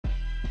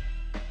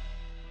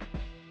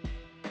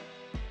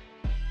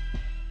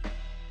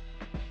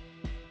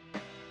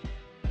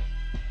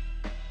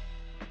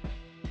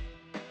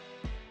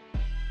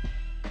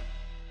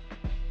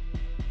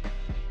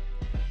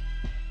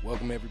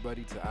Welcome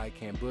everybody to I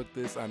Can't Book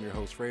This. I'm your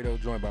host Fredo,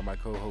 joined by my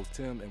co-host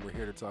Tim, and we're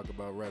here to talk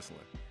about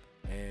wrestling.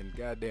 And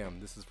goddamn,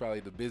 this is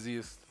probably the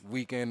busiest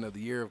weekend of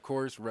the year, of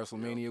course,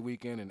 WrestleMania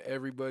weekend, and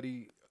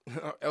everybody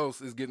else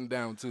is getting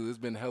down too. It's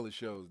been hella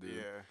shows, dude.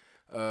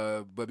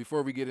 Yeah. But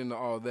before we get into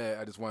all that,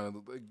 I just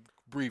want to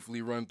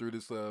briefly run through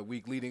this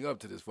week leading up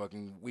to this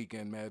fucking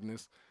weekend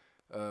madness.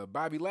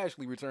 Bobby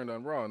Lashley returned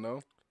on Raw,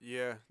 no?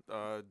 Yeah.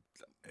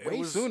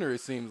 Way sooner, it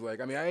seems like.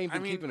 I mean, I ain't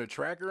been keeping a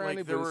tracker on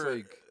it, but it's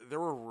like... There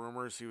were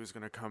rumors he was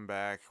going to come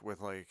back with,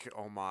 like,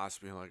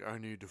 Omos being like, I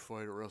need to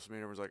fight at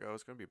WrestleMania. I was like, oh,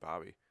 it's going to be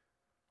Bobby.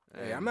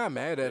 Hey, I'm not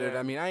mad at it.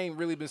 I mean, I ain't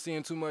really been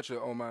seeing too much of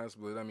Omos,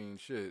 but, I mean,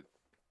 shit.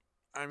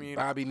 I mean...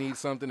 Bobby needs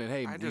something, and,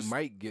 hey, we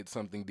might get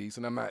something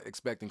decent. I'm not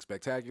expecting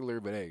spectacular,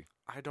 but, hey.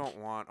 I don't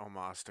want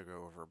Omos to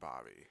go over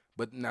Bobby.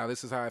 But now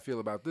this is how I feel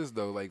about this,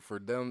 though. Like, for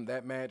them,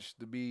 that match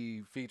to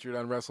be featured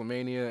on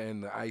WrestleMania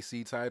and the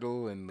IC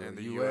title and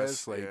the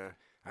US, like... Yeah.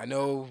 I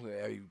know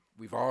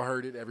we've all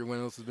heard it.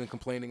 Everyone else has been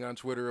complaining on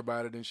Twitter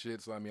about it and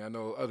shit. So, I mean, I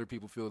know other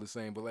people feel the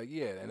same. But, like,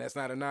 yeah, and that's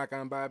not a knock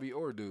on Bobby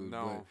or dude.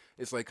 No. But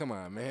it's like, come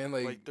on, man.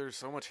 Like, there's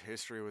so much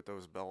history with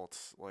those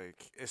belts.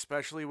 Like,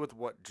 especially with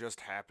what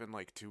just happened,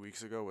 like, 2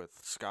 weeks ago with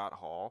Scott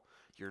Hall.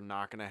 You're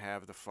not going to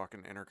have the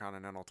fucking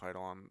Intercontinental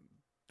title on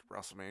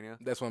WrestleMania.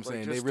 That's what I'm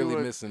saying. They just really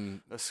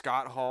missing a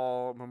Scott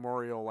Hall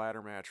Memorial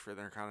ladder match for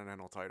the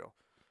Intercontinental title.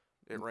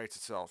 It writes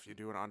itself. You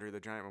do an Andre the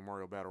Giant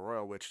Memorial Battle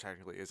Royal, which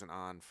technically isn't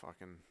on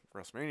fucking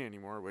WrestleMania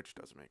anymore, which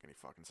doesn't make any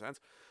fucking sense.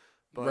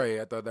 But, right,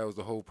 I thought that was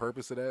the whole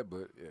purpose of that,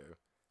 but yeah.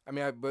 I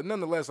mean, but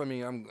nonetheless, I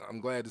mean, I'm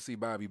glad to see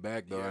Bobby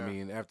back, though. Yeah. I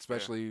mean,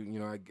 especially, you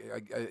know,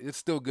 it's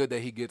still good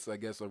that he gets, I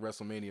guess, a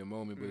WrestleMania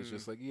moment, but it's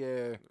just like,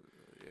 yeah,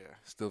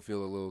 still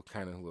feel a little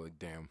kind of like,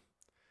 damn.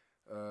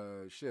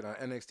 Shit, on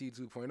NXT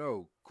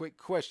 2.0, quick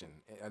question.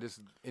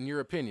 In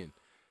your opinion,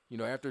 you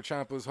know, after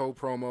Ciampa's whole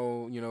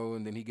promo, you know,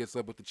 and then he gets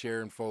up with the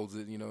chair and folds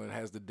it, you know, and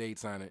has the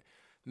dates on it.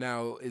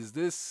 Now, is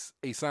this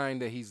a sign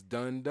that he's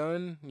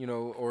done, you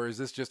know, or is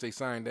this just a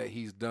sign that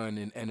he's done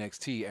in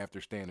NXT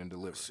after Stand and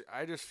Deliver?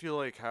 I just feel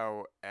like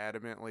how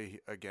adamantly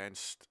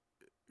against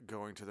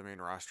going to the main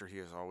roster he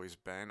has always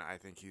been. I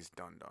think he's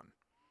done.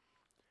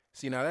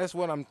 See, now that's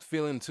what I'm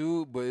feeling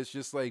too, but it's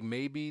just like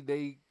maybe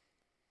they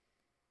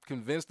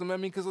convinced him. I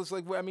mean, because it's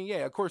like, well, I mean,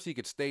 yeah, of course he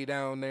could stay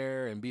down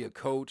there and be a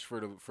coach for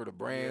the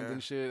brand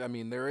and shit. I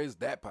mean, there is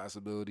that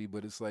possibility,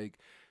 but it's like,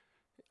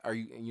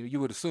 you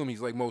would assume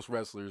he's like most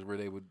wrestlers where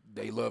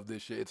they love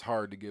this shit. It's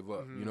hard to give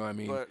up. You know what I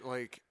mean? But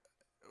like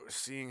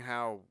seeing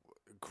how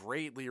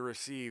greatly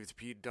received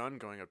Pete Dunne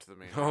going up to the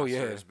main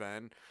roster has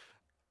been,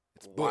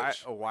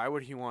 why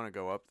would he want to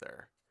go up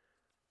there?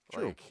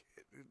 True. Like,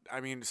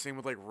 I mean, same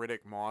with like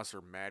Riddick Moss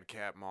or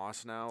Madcap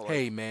Moss now. Like,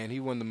 hey man,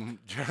 he won the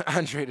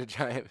Andre the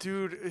Giant.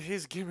 Dude,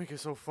 his gimmick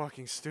is so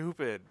fucking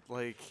stupid.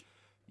 Like,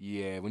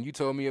 yeah, when you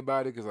told me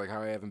about it, because like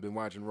how I haven't been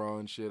watching Raw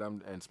and shit,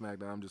 and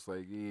SmackDown, I'm just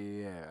like,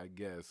 yeah, I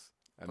guess.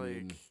 I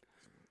mean,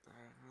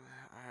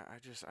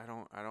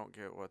 I don't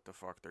get what the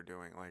fuck they're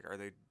doing. Like, are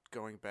they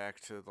going back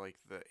to like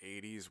the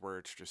 '80s where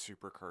it's just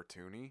super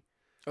cartoony?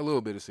 A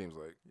little bit, it seems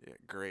like. Yeah,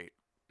 great.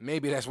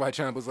 Maybe that's why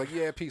Ciampa's like,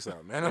 yeah, peace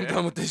out, man. I'm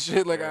done with this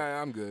shit. Like,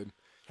 I'm good.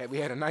 We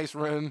had a nice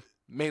run,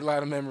 made a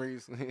lot of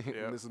memories.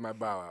 This is my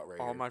bow out right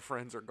here. All my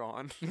friends are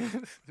gone.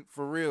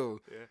 For real.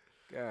 Yeah.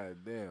 God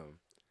damn.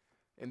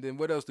 And then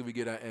what else did we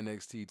get on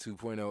NXT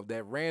 2.0?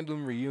 That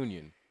random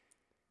reunion.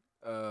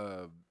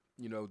 You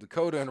know,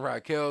 Dakota and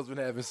Raquel's been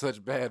having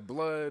such bad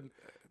blood.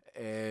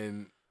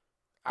 And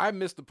I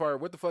missed the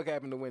part. What the fuck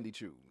happened to Wendy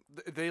Chu?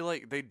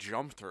 They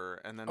jumped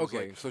her, and then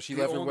so she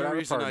left her without a partner. The only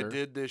reason I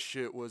did this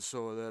shit was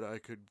so that I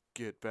could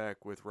get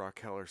back with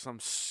Raquel or some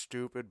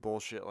stupid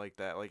bullshit like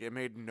that. Like, it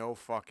made no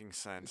fucking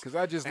sense. Because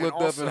I just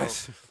looked up and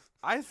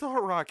I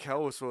thought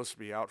Raquel was supposed to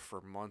be out for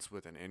months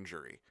with an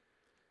injury.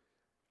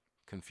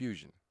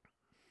 Confusion.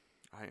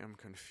 I am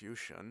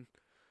Confucian.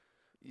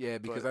 Yeah,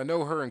 because I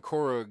know her and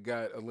Cora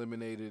got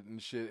eliminated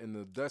and shit in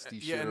the Dusty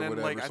shit or whatever.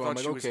 Like, I so thought I'm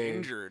like, she was okay.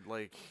 injured,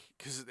 like,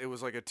 because it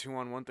was like a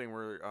 2-on-1 thing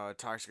where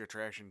Toxic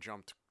Attraction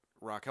jumped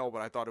Raquel,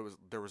 but I thought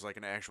there was like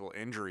an actual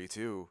injury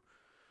too.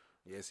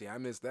 Yeah, see, I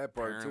missed that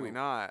part Apparently too.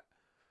 Not.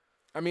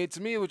 I mean,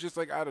 to me, it was just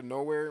like out of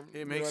nowhere.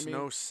 It makes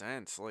no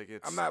sense. Like,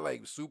 I'm not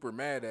like super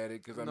mad at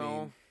it because I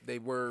mean they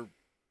were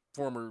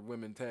former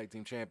women tag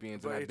team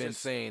champions, and I've been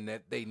saying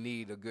that they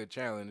need a good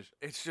challenge.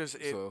 It's just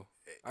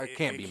I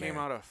can't be mad. It came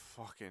out of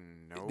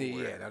fucking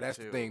nowhere. Yeah, now that's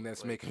too. the thing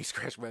that's like, making me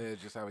scratch my head,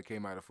 just how it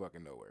came out of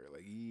fucking nowhere.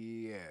 Like,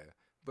 yeah.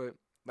 But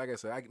like I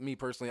said, me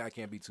personally, I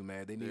can't be too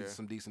mad. They need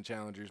some decent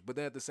challengers. But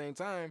then at the same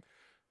time,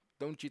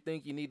 don't you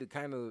think you need to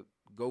kind of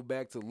go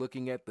back to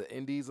looking at the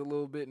indies a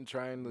little bit and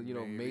trying to, you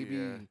know, maybe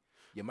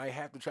you might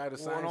have to try to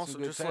sign some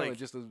good talent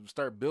just to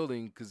start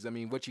building, because, I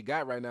mean, what you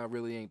got right now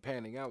really ain't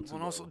panning out too well.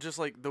 And also, just,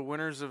 like, the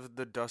winners of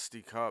the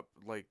Dusty Cup,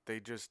 like,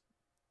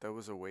 that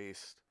was a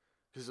waste.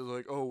 Because they're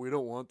like, oh, we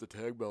don't want the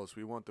tag belts.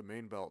 We want the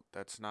main belt.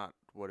 That's not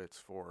what it's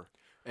for.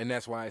 And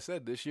that's why I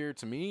said this year,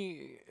 to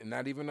me, and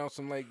not even on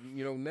some, like,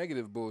 you know,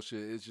 negative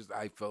bullshit, it's just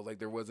I felt like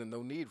there wasn't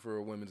no need for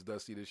a women's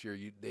Dusty this year.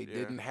 They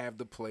didn't have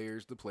the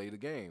players to play the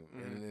game.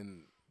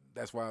 And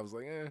that's why I was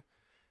like,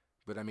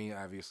 But I mean,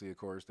 obviously, of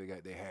course, they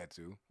had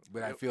to.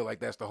 But I Yep. feel like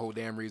that's the whole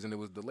damn reason it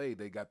was delayed.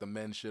 They got the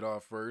men's shit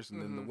off first,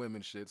 and then the Mhm.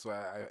 women's shit. So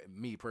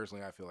me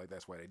personally, I feel like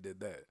that's why they did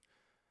that.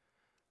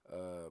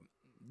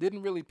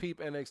 Didn't really peep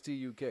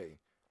NXT UK.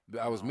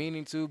 I was No.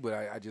 meaning to, but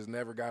I just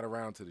never got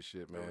around to the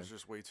shit, man. There was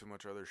just way too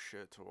much other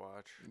shit to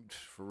watch.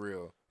 For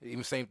real.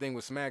 Even same thing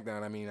with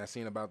SmackDown. I mean, I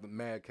seen about the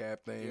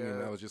Madcap thing, and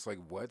Yeah. I was just like,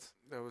 what?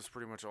 That was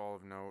pretty much all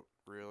of note,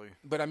 really.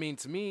 But I mean,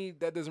 to me,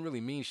 that doesn't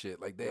really mean shit.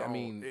 Like I No,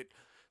 mean,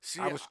 see,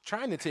 I was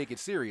trying to take it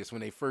serious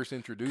when they first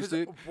introduced 'cause,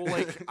 it. well,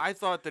 like I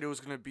thought that it was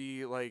gonna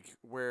be like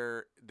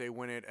where they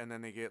win it and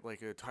then they get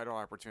like a title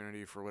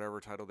opportunity for whatever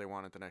title they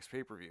want at the next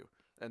pay-per-view.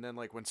 And then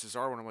like when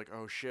Cesaro won, I'm like,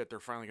 oh shit, they're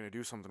finally gonna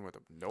do something with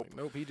him. Nope.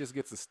 Nope, he just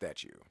gets a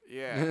statue.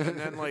 Yeah, and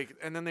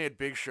then they had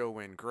Big Show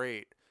win.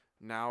 Great.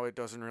 Now it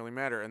doesn't really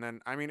matter. And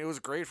then I mean, it was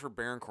great for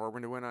Baron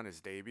Corbin to win on his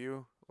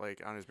debut,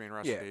 like on his main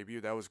roster Yeah. debut.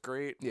 That was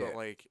great. Yeah. But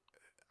like,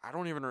 I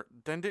don't even.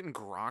 Then didn't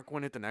Gronk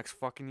win it the next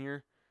fucking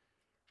year?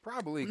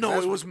 Probably. 'cause No,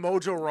 that's it was when-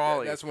 Mojo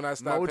Rawley. That's when I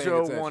stopped paying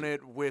Mojo attention. won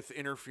it with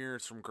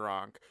interference from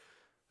Gronk,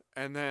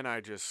 and then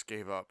I just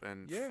gave up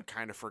and Yeah.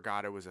 kind of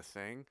forgot it was a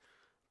thing.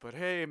 But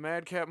hey,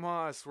 Madcap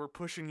Moss, we're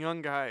pushing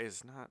young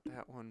guys. Not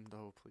that one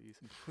though, please.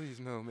 Please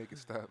no, make it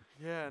stop.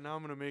 Yeah, now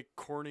I'm gonna make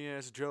corny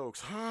ass jokes.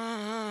 Ha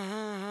ha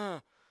ha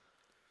ha.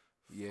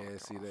 Yeah, Fuck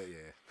see off. that?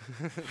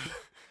 Yeah.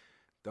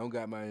 Don't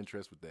got my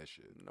interest with that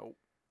shit. Nope.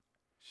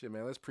 Shit,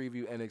 man. Let's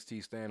preview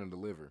NXT Stand and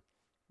Deliver.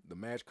 The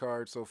match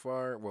card so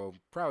far, well,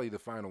 probably the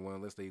final one,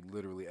 unless they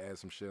literally add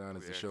some shit on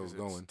as the Yeah, show's 'cause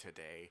it's going.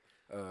 today.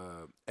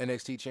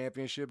 NXT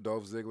Championship,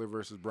 Dolph Ziggler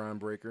versus Braun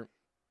Breaker.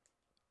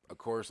 Of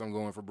course, I'm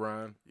going for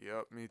Braun.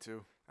 Yep, me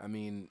too. I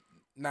mean,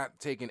 not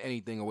taking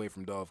anything away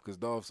from Dolph, because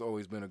Dolph's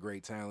always been a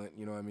great talent.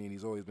 You know what I mean?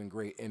 He's always been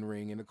great in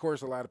ring. And of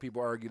course, a lot of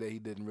people argue that he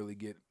didn't really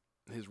get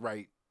his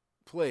right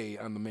play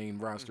on the main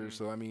roster. Mhm.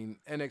 So, I mean,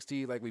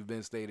 NXT, like we've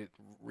been stated,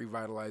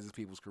 revitalizes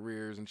people's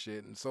careers and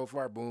shit. And so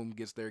far, boom,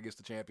 gets there, gets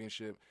the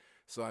championship.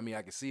 So, I mean,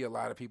 I can see a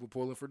lot of people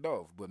pulling for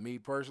Dolph. But me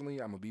personally,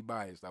 I'm going to be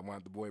biased. I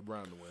want the boy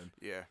Braun to win.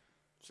 Yeah,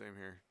 same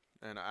here.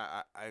 And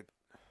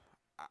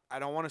I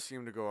don't want to see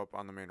him to go up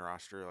on the main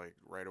roster like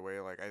right away.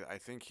 Like I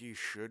think he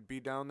should be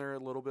down there a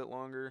little bit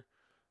longer.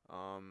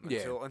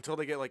 Yeah. Until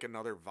they get like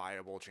another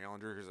viable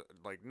challenger. Because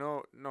like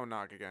no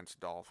knock against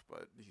Dolph,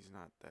 but he's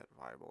not that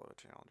viable of a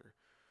challenger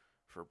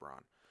for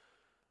Braun.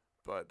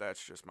 But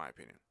that's just my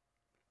opinion.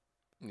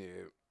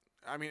 Yeah.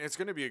 I mean, it's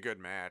gonna be a good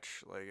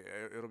match. Like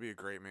it'll be a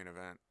great main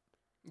event.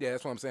 Yeah,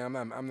 that's what I'm saying.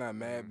 I'm not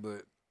mad,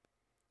 but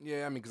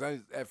yeah, I mean,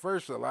 because at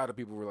first a lot of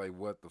people were like,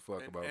 "What the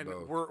fuck about And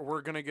Dolph?"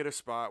 we're gonna get a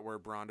spot where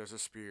Braun does a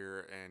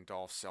spear and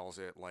Dolph sells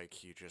it like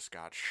he just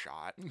got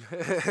shot.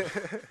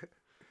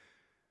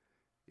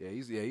 Yeah,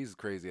 he's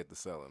crazy at the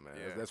selling, man.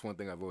 Yeah. That's one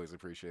thing I've always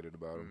appreciated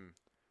about him.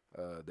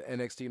 Mm. The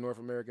NXT North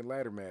American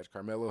ladder match: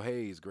 Carmelo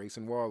Hayes,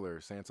 Grayson Waller,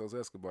 Santos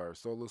Escobar,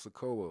 Solo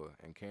Sikoa,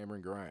 and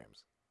Cameron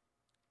Grimes.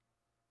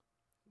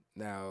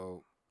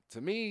 Now,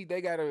 to me,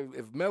 they gotta.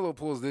 If Melo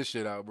pulls this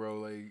shit out, bro,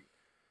 like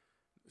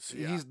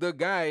See, he's the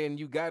guy, and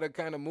you gotta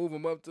kind of move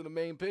him up to the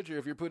main picture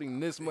if you're putting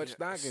this much Yeah,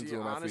 stock see, into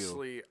him.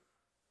 honestly,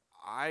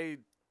 I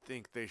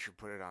think they should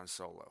put it on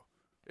Solo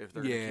if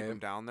they're gonna keep Yeah. him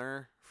down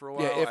there for a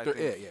while. Yeah, if I they're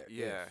think,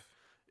 yeah.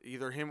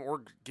 Either him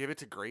or give it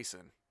to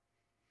Grayson.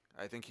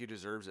 I think he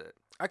deserves it.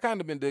 I kind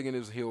of been digging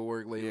his heel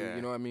work lately. Yeah.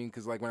 You know what I mean?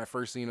 Because like when I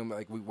first seen him,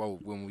 like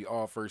when we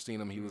all first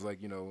seen him, he was like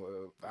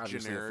obviously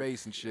Generic, a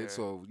face and shit. yeah.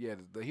 So yeah,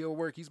 the heel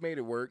work he's made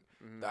it work.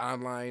 Mhm. The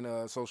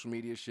online social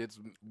media shit's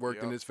worked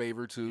in Yup. his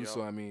favor too. Yup.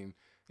 So I mean,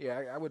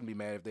 yeah, I wouldn't be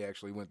mad if they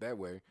actually went that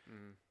way.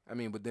 Mhm. I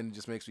mean, but then it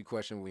just makes me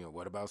question,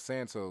 what about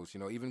Santos?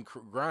 Even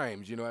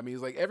Grimes. You know what I mean?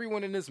 It's like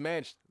everyone in this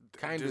match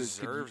kind of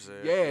Deserves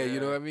it, Yeah, you yeah.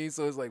 know what I mean?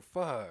 So it's like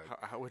fuck.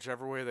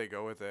 Whichever way they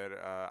go with it,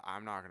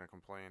 I'm not gonna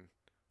complain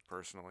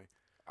personally.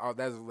 Oh,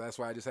 that's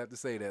why I just have to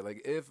say that.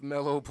 Like, if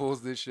Melo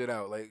pulls this shit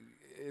out, like,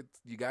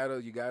 you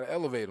gotta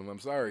elevate him. I'm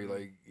sorry, Mhm.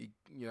 like, you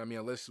know what I mean?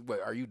 Unless,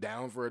 are you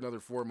down for another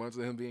 4 months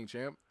of him being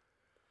champ,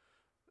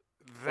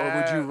 or would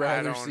That, you I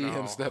rather don't see him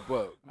know. step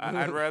up?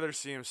 I'd rather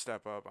see him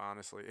step up.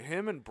 Honestly,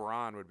 him and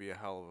Braun would be a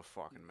hell of a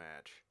fucking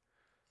match.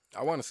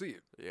 I want to see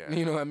it. Yeah.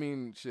 You know what I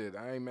mean? Shit,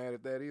 I ain't mad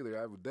at that either.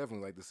 I would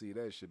definitely like to see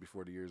that shit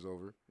before the year's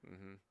over.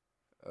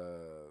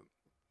 Mm-hmm.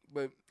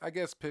 But I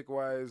guess pick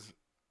wise,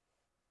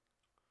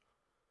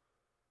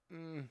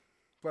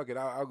 fuck it.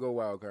 I'll go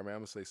wild card, man. I'm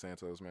gonna say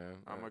Santos, man.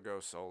 I'm gonna go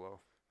Solo.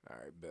 All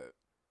right, bet.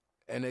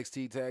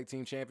 NXT Tag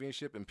Team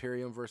Championship: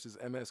 Imperium versus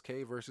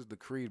MSK versus the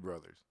Creed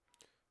Brothers.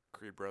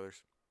 Creed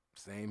Brothers,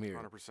 Same here.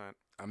 100%.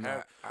 I'm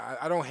not.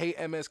 I don't hate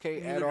MSK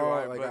at Neither do all.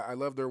 I, Like but- I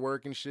love their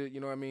work and shit. You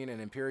know what I mean?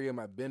 And Imperium,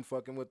 I've been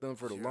fucking with them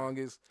for the Yeah.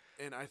 longest.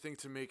 And I think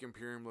to make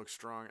Imperium look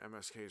strong,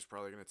 MSK is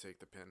probably gonna take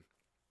the pin,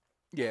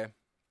 Yeah.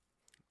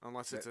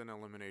 unless it's an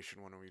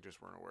elimination one and we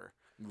just weren't aware.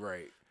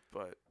 Right.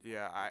 But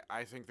yeah,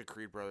 I think the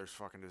Creed Brothers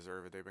fucking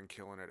deserve it. They've been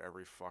killing it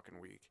every fucking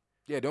week.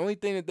 Yeah. The only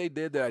thing that they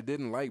did that I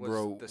didn't like, Was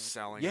bro. the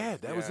selling. Yeah,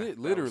 of- that was yeah, it.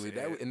 Literally,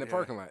 that was in the yeah.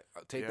 parking lot.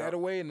 Take Yeah. that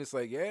away, and it's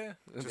like, yeah,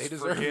 Just they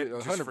deserve forget, it.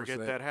 100%. Just forget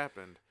that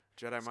happened.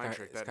 Jedi It's mind kinda-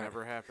 trick. it's That kinda-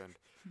 never happened.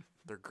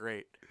 They're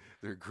great.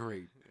 They're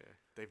great. Yeah.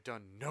 They've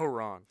done no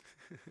wrong.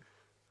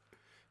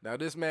 Now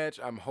this match,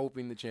 I'm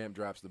hoping the champ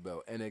drops the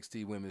belt.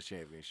 NXT Women's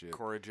Championship.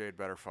 Cora Jade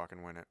better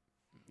fucking win it.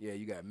 Yeah,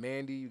 you got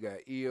Mandy, you got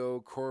Io,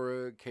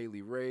 Cora,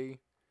 Kaylee Ray.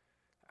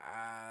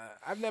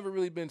 I've never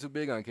really been too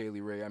big on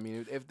Kaylee Ray. I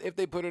mean, if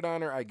they put it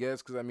on her, I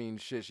guess, because, I mean,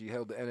 shit, she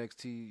held the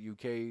NXT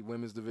UK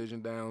women's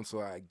division down, so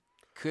I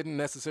couldn't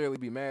necessarily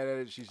be mad at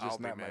it. She's just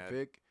not my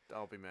pick.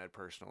 I'll be mad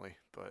personally,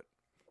 but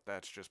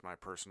that's just my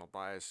personal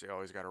bias. You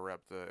always got to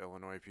rep the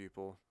Illinois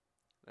people.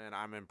 And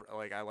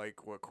I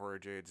like what Cora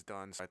Jade's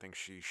done, so I think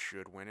she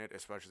should win it,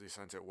 especially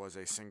since it was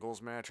a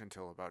singles match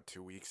until about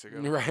 2 weeks ago.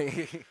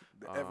 Right.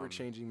 The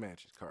ever-changing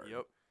matches card.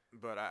 Yep.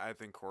 But I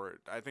think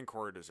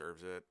Cora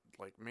deserves it.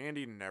 Like,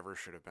 Mandy never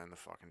should have been the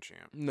fucking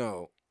champ.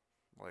 No.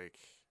 Like,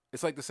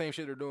 it's like the same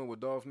shit they're doing with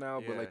Dolph now,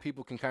 yeah. but like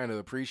people can kind of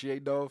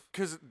appreciate Dolph.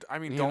 Because, I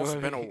mean, Dolph's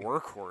been a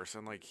workhorse,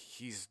 and like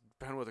he's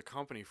been with a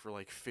company for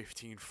like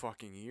 15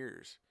 fucking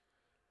years.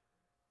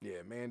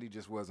 Yeah, Mandy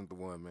just wasn't the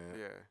one, man.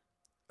 Yeah.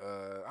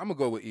 I'm gonna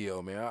go with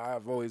Io, man.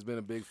 I've always been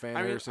a big fan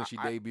of her since she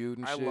debuted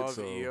and shit. I love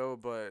Io,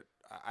 but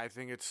I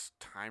think it's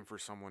time for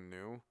someone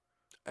new.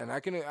 And I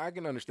can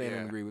understand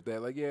and agree with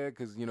that. Like, yeah,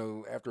 because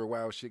after a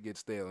while shit gets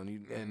stale,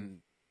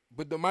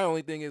 but my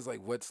only thing is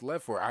like, what's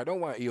left for her? I don't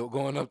want Io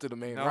going up to the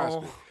main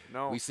roster.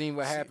 No, we seen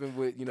what happened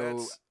with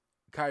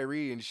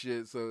Kyrie and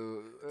shit.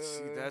 So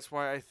see, that's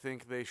why I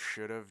think they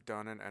should have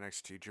done an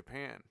NXT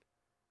Japan.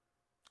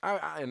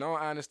 In all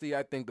honesty,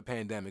 I think the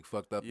pandemic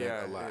fucked up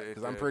that a lot,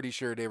 because I'm pretty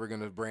sure they were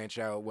going to branch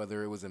out,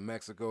 whether it was in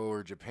Mexico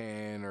or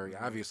Japan, or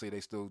obviously they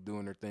still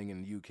doing their thing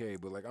in the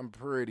UK, but like I'm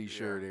pretty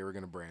sure they were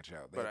going to branch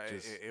out. But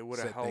it would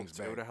have helped.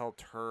 It would have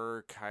helped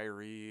her,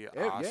 Kyrie,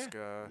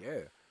 Asuka.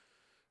 Yeah.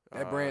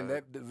 That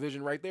that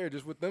division right there,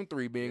 just with them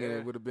three being in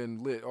it, would have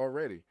been lit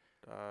already.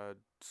 I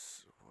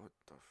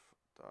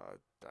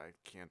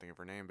can't think of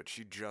her name, but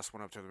she just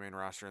went up to the main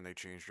roster and they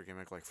changed her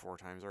gimmick like 4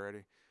 times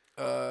already.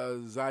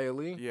 Xia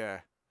Li? Yeah.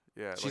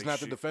 She's not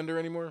the defender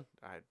anymore?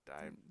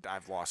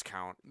 I've lost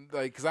count.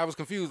 Like, because I was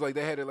confused. Like,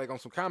 they had it like on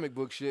some comic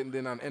book shit, and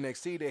then on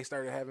NXT they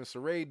started having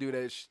Saray do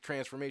that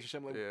transformation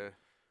shit. I'm like,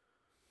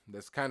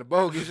 that's kind of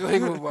bogus.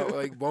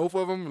 like both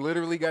of them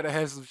literally got to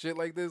have some shit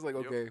like this. Like,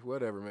 okay,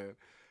 whatever, man.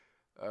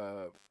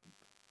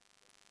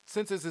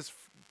 Since this is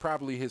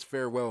probably his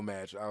farewell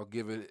match, I'll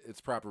give it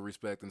its proper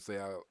respect and say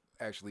I'll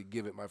actually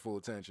give it my full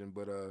attention.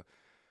 But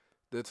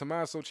the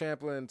Tommaso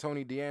Ciampa and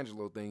Tony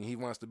D'Angelo thing, he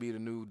wants to be the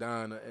new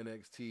Don of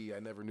NXT. I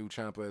never knew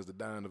Ciampa as the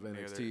Don of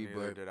NXT,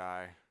 neither did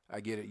I. I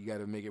get it. You got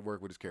to make it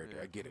work with his character.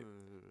 I get it.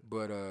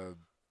 But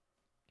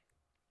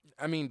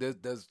I mean,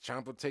 does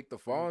Ciampa take the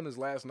fall in his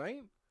last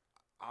night?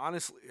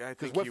 Honestly, I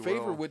think what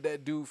favor would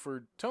that do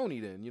for Tony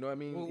then? You know what I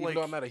mean? Well, even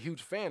though I'm not a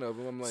huge fan of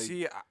him, I'm like...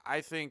 See,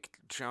 I think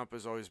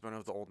Ciampa's always been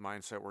of the old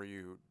mindset where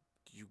you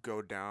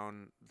go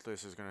down...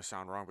 This is going to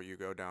sound wrong, but you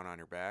go down on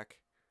your back.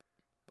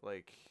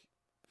 Like,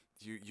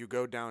 you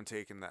go down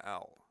taking the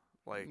L.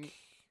 Like,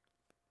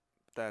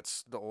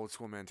 that's the old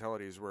school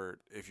mentality is where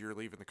if you're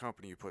leaving the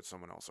company, you put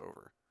someone else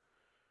over.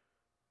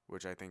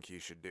 Which I think he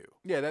should do.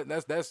 Yeah,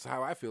 that's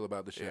how I feel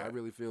about the shit. Yeah. I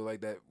really feel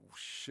like that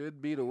should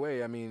be the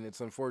way. I mean,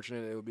 it's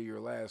unfortunate it would be your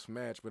last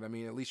match, but I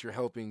mean, at least you're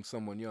helping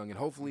someone young, and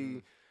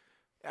hopefully,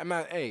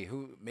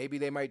 maybe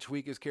they might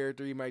tweak his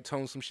character. He might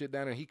tone some shit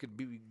down, and he could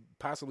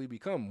possibly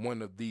become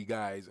one of the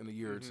guys in a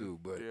year or two.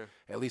 But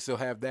at least he'll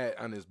have that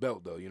on his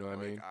belt, though. You know what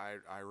I mean?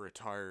 I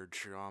retired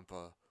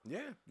Ciampa.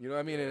 Yeah, you know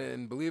what I mean,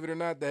 and believe it or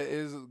not, that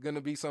is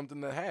gonna be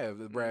something to have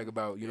to brag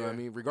about. You know what I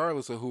mean,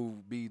 regardless of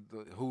who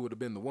would have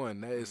been the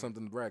one, that is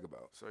something to brag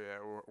about. So yeah,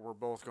 we're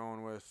both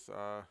going with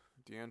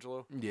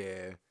D'Angelo.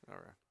 Yeah. All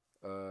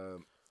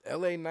right.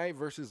 LA Knight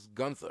versus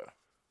Gunther.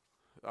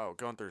 Oh,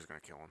 Gunther's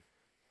gonna kill him.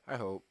 I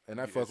hope, and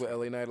I fuck with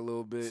LA Knight a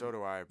little bit. So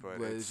do I, but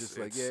it's just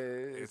like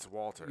it's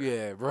Walter.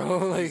 Yeah, bro.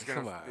 Like,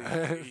 come on.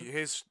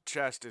 His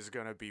chest is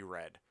gonna be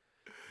red.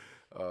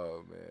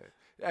 Oh man.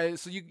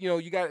 So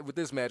you got with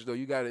this match though,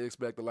 you got to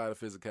expect a lot of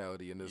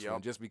physicality in this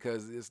one, just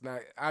because it's not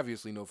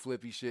obviously no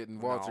flippy shit,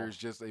 and Walter is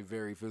just a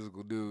very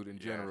physical dude in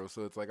general.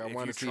 So it's like I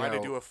want to see if you try to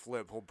do a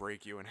flip, he'll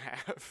break you in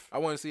half. I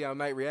want to see how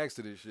Knight reacts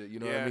to this shit. You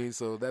know what I mean?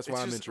 So that's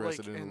why I'm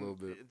interested in a little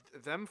bit.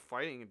 Them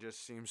fighting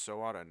just seems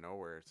so out of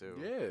nowhere too.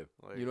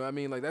 Yeah, you know what I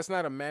mean? Like that's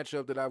not a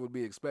matchup that I would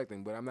be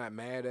expecting, but I'm not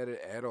mad at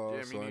it at all.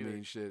 So I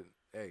mean, shit.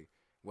 Hey.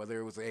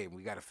 Whether it was,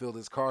 we got to fill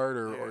this card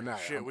or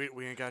not. Shit,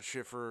 we ain't got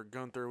shit for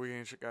Gunther. We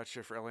ain't got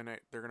shit for LA Knight.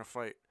 They're going to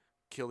fight,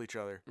 kill each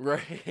other.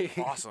 Right.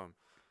 Awesome.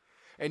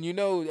 And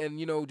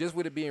just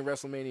with it being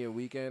WrestleMania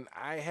weekend,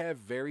 I have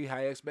very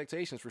high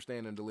expectations for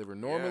Stand and Deliver.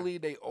 Normally,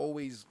 they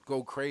always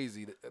go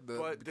crazy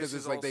because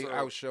it's like they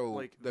outshow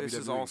WWE. This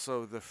is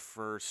also the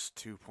first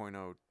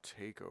 2.0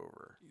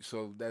 takeover.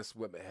 So that's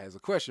what has a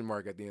question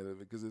mark at the end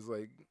of it, because it's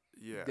like,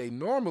 they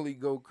normally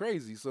go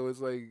crazy. So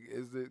it's like,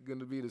 is it going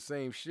to be the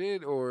same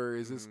shit, or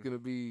is this going to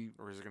be...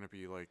 Or is it going to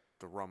be like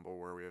the Rumble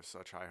where we have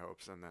such high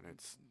hopes and then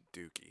it's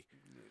dookie?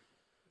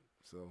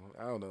 So,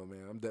 I don't know,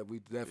 man. We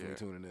definitely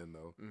tuning in,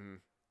 though. Mm-hmm.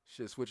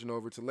 Shit, switching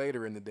over to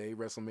later in the day,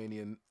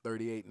 WrestleMania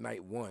 38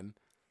 Night 1.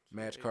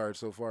 Match card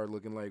so far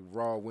looking like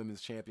Raw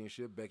Women's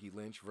Championship, Becky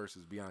Lynch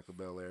versus Bianca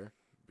Belair.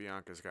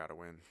 Bianca's got to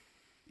win.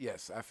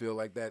 Yes, I feel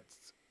like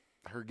that's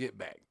her get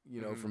back,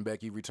 from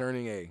Becky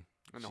returning.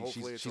 And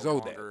hopefully it's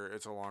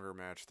a longer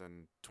match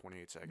than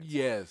 28 seconds.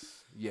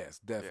 Yes,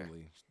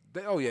 definitely.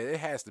 Yeah. It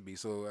has to be.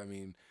 So, I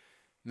mean,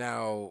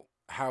 now,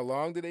 how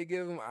long do they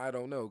give them? I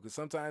don't know. Because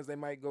sometimes they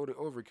might go to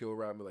overkill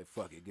route and be like,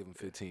 fuck it, give them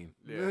 15.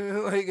 Yeah.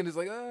 And it's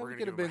like, we're going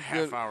to give them a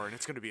half hour, and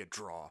it's going to be a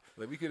draw.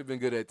 Like, we could have been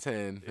good at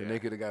 10, and they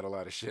could have got a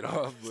lot of shit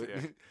off. But,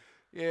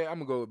 I'm going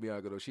to go with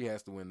Bianca, though. She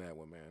has to win that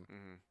one, man.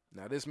 Mm-hmm.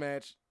 Now,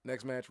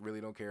 next match,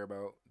 really don't care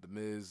about. The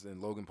Miz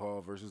and Logan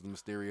Paul versus the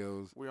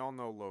Mysterios. We all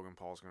know Logan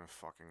Paul's going to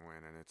fucking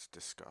win, and it's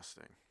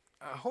disgusting.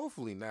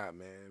 Hopefully not,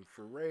 man.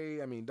 For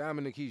Ray, I mean,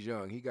 Dominic, he's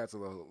young. He got a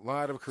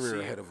lot of career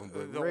ahead of him,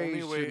 but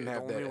Ray shouldn't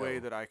have that. The only way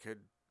that I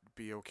could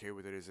be okay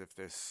with it is if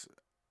this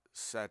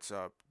sets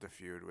up the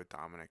feud with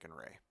Dominic and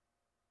Ray.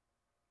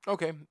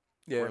 Okay.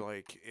 Yeah. Or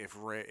like if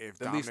at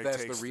Dominic least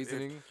that's takes the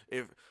reasoning.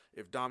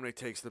 If Dominic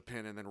takes the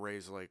pin and then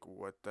Ray's like,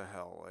 what the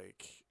hell?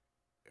 Like,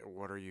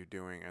 what are you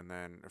doing? And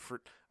then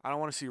I don't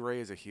want to see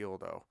Ray as a heel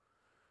though.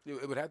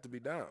 It would have to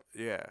be Dom.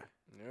 Yeah.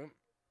 Yeah.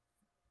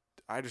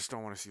 I just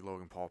don't want to see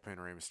Logan Paul pin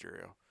Rey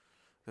Mysterio.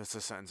 That's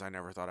a sentence I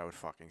never thought I would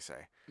fucking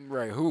say.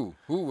 Right. Who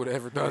would have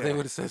ever thought they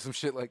would have said some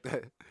shit like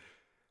that?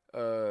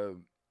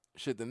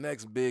 The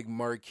next big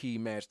marquee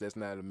match that's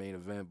not a main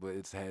event, but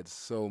it's had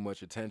so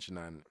much attention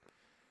on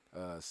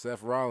it.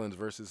 Seth Rollins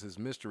versus his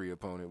mystery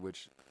opponent,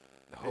 which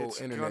the whole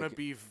internet... It's going to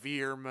be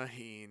Veer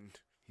Maheen.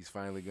 He's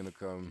finally going to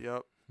come.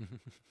 Yep.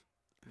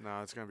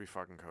 No, it's going to be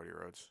fucking Cody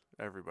Rhodes.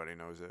 Everybody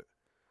knows it.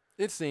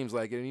 It seems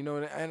like it,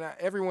 and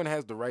everyone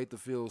has the right to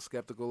feel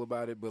skeptical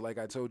about it, but like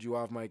I told you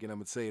off mic, and I'm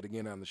going to say it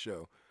again on the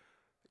show,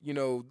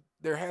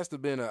 there has to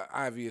have been an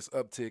obvious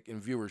uptick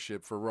in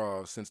viewership for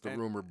Raw since the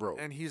rumor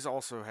broke. And he's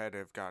also had to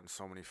have gotten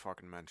so many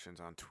fucking mentions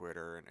on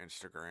Twitter and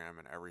Instagram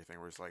and everything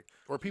where it's like...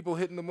 Or people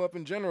hitting him up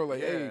in general,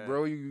 like, hey,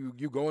 bro,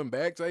 you going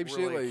back type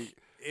shit? Like,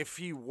 if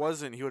he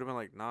wasn't, he would have been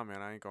like, nah,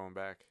 man, I ain't going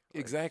back.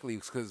 Exactly,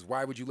 because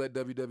why would you let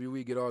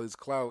WWE get all this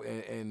clout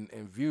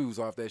and views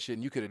off that shit?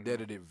 And you could have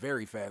deaded it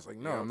very fast. Like,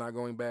 no, I'm not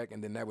going back.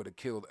 And then that would have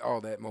killed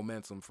all that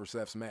momentum for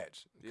Seth's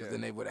match. Because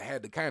then they would have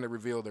had to kind of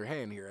reveal their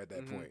hand here at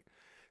that point.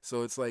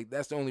 So it's like,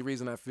 that's the only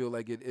reason I feel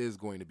like it is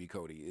going to be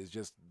Cody, is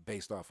just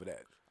based off of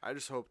that. I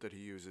just hope that he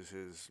uses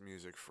his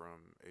music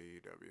from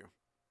AEW.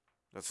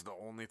 That's the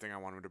only thing I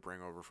want him to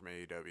bring over from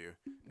AEW.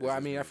 Well, I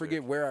mean, I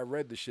forget where I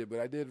read the shit, but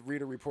I did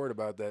read a report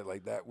about that.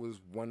 Like, that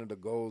was one of the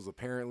goals,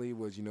 apparently,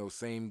 was,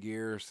 same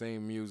gear,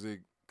 same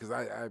music. Because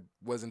I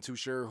wasn't too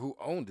sure who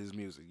owned his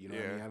music, what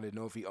I mean? I didn't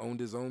know if he owned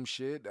his own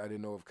shit. I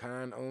didn't know if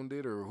Khan owned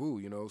it or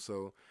who,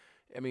 So,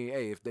 I mean,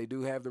 hey, if they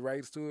do have the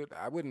rights to it,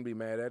 I wouldn't be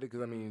mad at it.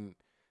 Because, I mean,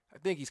 I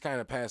think he's kind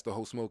of past the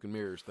whole smoke and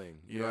mirrors thing.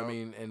 You know what I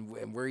mean?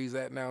 And where he's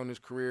at now in his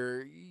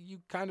career,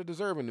 you kind of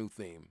deserve a new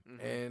theme.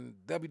 And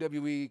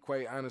WWE,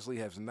 quite honestly,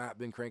 has not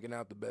been cranking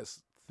out the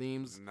best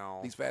themes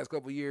these past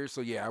couple of years.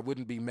 So, yeah, I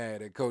wouldn't be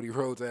mad at Cody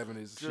Rhodes having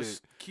his shit.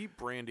 Just keep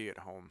Brandy at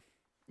home.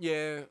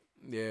 Yeah.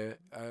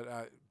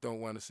 I don't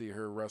want to see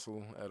her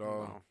wrestle at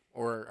all. No.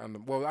 Or,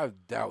 I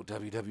doubt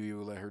WWE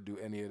will let her do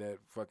any of that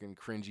fucking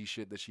cringy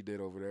shit that she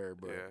did over there.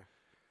 But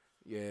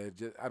yeah,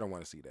 I don't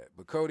want to see that.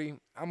 But Cody,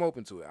 I'm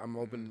open to it. I'm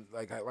open.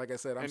 Like I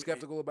said, I'm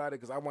skeptical about it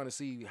because I want to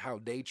see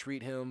how they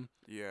treat him.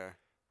 Yeah.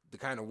 The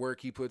kind of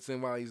work he puts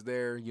in while he's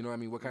there. You know what I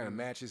mean? What kind of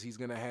matches he's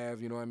going to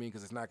have. You know what I mean?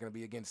 Because it's not going to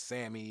be against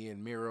Sammy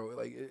and Miro.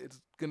 Like, it's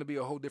going to be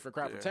a whole different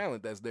crop of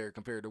talent that's there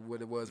compared to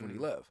what it was when he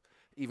left.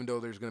 Even though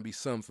there's going to be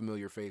some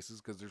familiar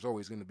faces because there's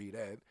always going to be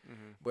that.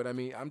 But, I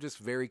mean, I'm just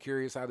very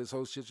curious how this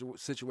whole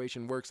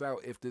situation works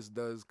out if this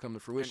does come to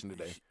fruition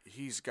today.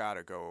 He's got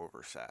to go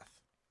over Seth.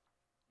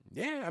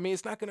 Yeah, I mean,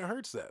 it's not going to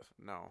hurt Seth.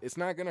 No. It's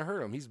not going to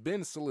hurt him. He's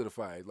been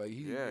solidified. Like,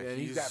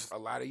 he's got a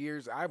lot of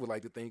years, I would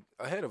like to think,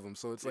 ahead of him.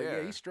 So it's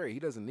like, he's straight. He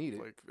doesn't need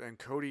it. And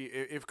Cody,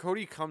 if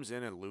Cody comes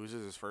in and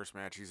loses his first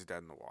match, he's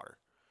dead in the water.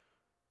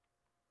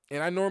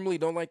 And I normally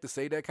don't like to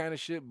say that kind of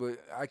shit, but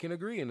I can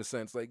agree in a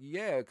sense. Like,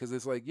 yeah, because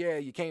it's like, yeah,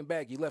 you came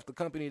back, you left the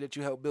company that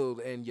you helped build,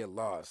 and you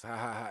lost. Ha,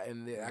 ha, ha.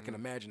 And I can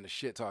imagine the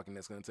shit talking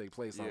that's going to take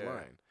place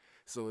online.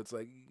 So it's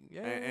like,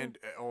 yeah. And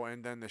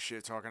then the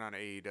shit talking on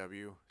AEW,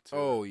 too.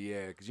 Oh,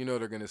 yeah, because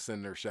they're going to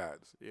send their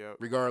shots. Yep.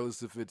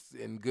 Regardless if it's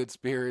in good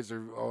spirits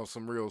or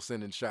some real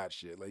sending shot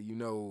shit. Like,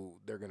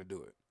 they're going to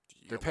do it.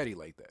 Yep. They're petty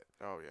like that.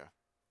 Oh,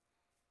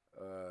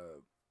 yeah.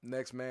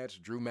 Next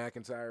match, Drew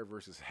McIntyre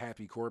versus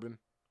Happy Corbin.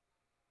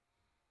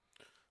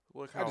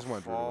 Look how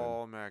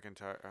fall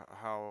McIntyre,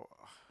 how...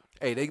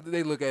 Hey,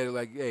 they look at it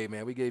like, hey,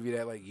 man, we gave you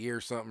that, like,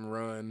 year-something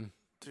run.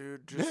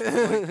 Dude,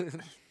 just...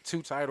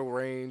 2 title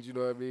reigns, you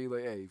know what I mean?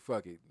 Like, hey,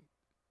 fuck it.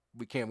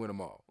 We can't win them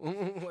all.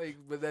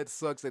 But that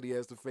sucks that he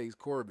has to face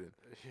Corbin.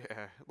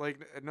 Yeah. Like,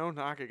 no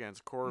knock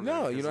against Corbin.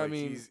 No, you know what I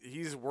mean?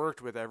 He's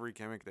worked with every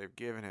gimmick they've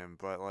given him,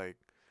 but, like,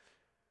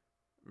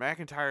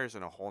 McIntyre's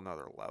in a whole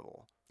nother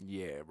level.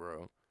 Yeah,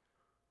 bro.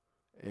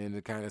 And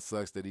it kind of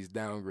sucks that he's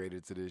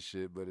downgraded to this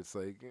shit, but it's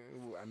like,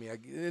 I mean,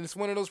 it's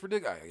one of those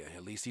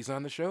at least he's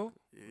on the show.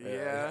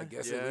 Yeah, I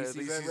guess at least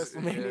he's at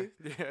WrestleMania.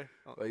 Yeah.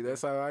 Like,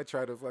 that's how I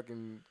try to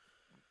fucking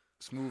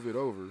smooth it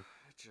over.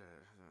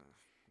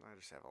 I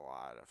just have a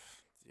lot of,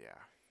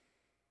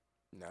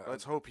 No,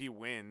 Let's hope he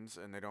wins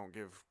and they don't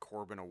give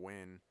Corbin a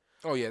win.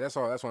 Oh yeah, that's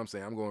all. That's what I'm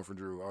saying. I'm going for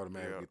Drew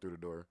automatically through the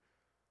door.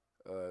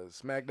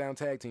 SmackDown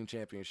Tag Team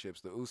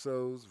Championships: The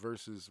Usos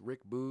versus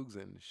Rick Boogs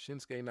and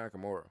Shinsuke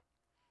Nakamura.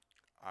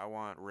 I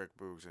want Rick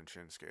Boogs and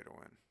Shinsuke to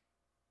win.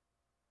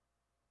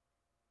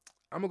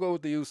 I'm gonna go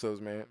with the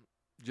Usos, man.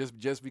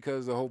 Just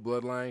because the whole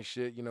bloodline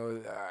shit, you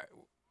know,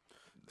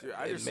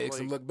 it makes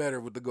them look better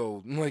with the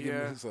gold.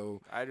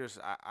 So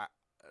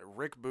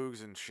Rick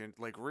Boogs and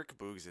Rick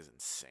Boogs is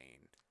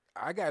insane.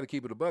 I got to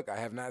keep it a buck. I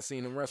have not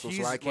seen him wrestle,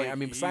 so I can't. I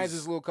mean, besides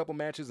his little couple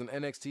matches in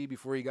NXT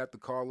before he got the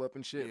call up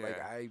and shit,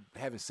 I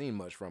haven't seen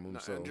much from him.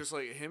 So and just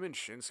him and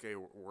Shinsuke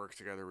work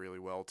together really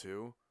well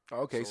too.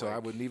 Okay, so I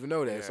wouldn't even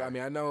know that. Yeah. So I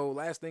mean, I know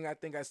last thing I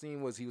think I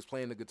seen was he was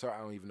playing the guitar.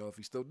 I don't even know if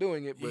he's still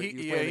doing it, but he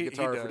was playing the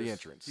guitar for the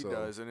entrance. He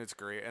does, and it's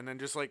great. And then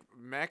just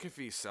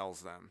McAfee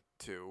sells them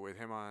too with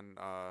him on.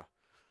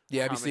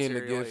 Yeah, I be seeing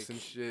the gifts and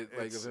shit. Of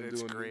him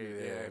it's doing great.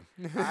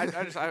 Yeah.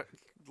 I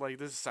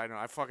this is a side note.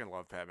 I fucking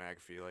love Pat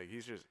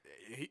McAfee.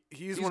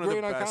 He's one great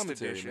of the on best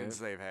additions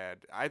they've had.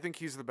 I think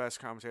he's the best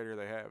commentator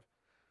they have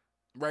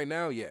right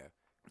now. Yeah,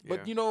 but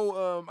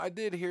I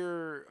did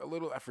hear a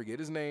little. I forget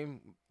his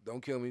name.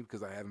 Don't kill me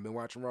because I haven't been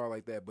watching Raw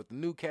like that. But the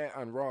new cat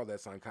on Raw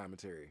that's on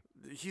commentary.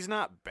 He's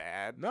not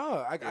bad.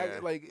 No,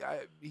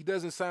 he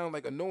doesn't sound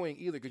annoying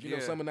either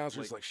because some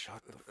announcers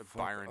shut the fuck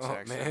Byron up,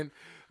 Saxton.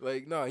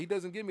 man. No, he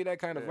doesn't give me that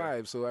kind of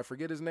vibe. So I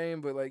forget his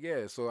name, but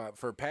So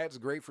for Pat's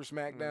great for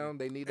SmackDown.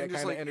 They need that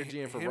kind of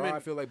energy, and for Raw, I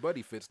feel like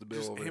Buddy fits the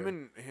bill. Over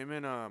him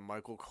and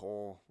Michael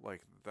Cole,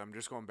 them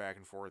just going back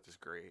and forth is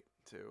great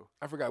too.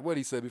 I forgot what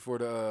he said before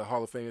the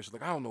Hall of Fame. She's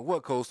I don't know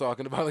what Cole's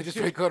talking about. Just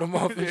straight cut him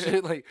off and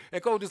shit.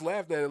 And Cole just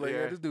laughed at it.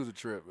 Yeah, this dude's a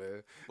trip,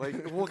 man.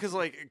 Because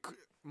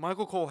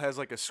Michael Cole has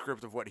a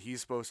script of what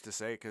he's supposed to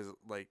say because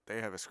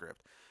they have a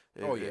script.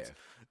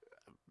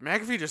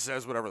 McAfee just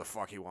says whatever the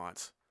fuck he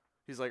wants.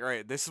 He's all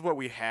right, this is what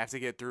we have to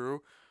get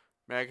through.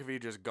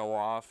 McAfee just go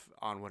off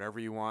on whatever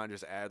you want,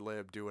 just ad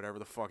lib, do whatever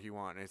the fuck you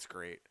want, and it's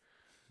great.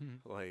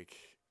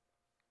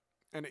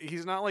 And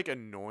he's not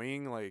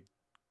annoying like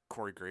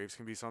Corey Graves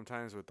can be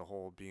sometimes with the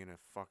whole being a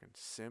fucking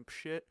simp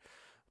shit.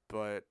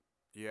 But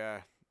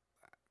yeah.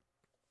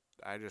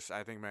 I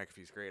think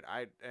McAfee's great.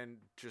 And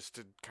just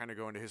to kind of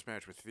go into his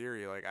match with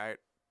Theory, I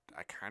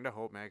kind of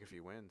hope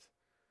McAfee wins.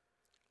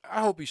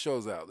 I hope he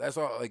shows out. That's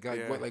all.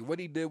 What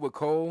he did with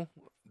Cole.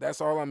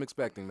 That's all I'm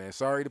expecting, man.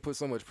 Sorry to put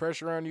so much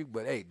pressure on you,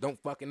 but hey, don't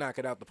fucking knock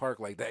it out the park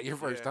like that your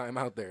first time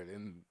out there.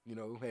 And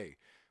hey,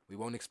 we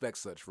won't expect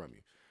such from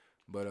you.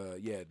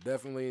 But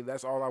definitely,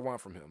 that's all I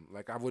want from him.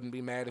 I wouldn't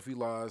be mad if he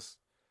lost.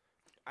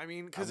 I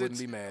mean, because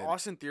it's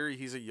Austin Theory.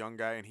 He's a young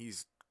guy and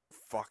he's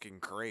fucking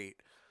great.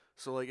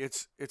 So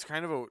it's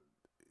kind of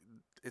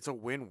a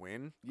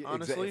win-win,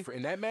 honestly. Exactly.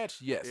 In that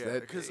match, yes.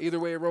 Either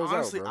way it rolls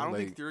honestly, out, bro. I don't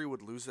think Theory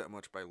would lose that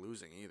much by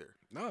losing either.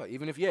 No,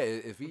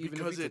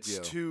 because it's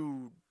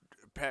to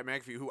Pat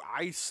McAfee, who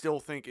I still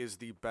think is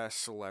the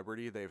best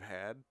celebrity they've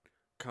had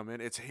come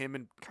in. It's him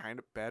and kind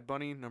of Bad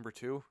Bunny, number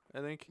 2, I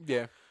think.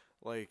 Yeah.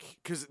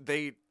 Because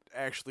they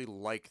actually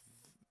like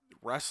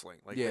wrestling.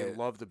 They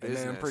love the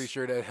business. And I'm pretty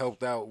sure that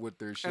helped out with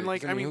their shit.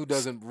 And who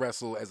doesn't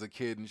wrestle as a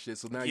kid and shit?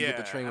 So now you get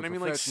to train with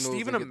professionals.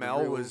 Stephen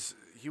Amell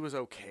was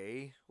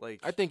okay.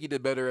 I think he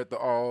did better at the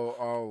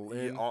all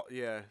in.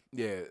 Yeah.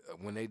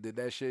 When they did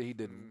that shit, he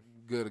did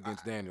good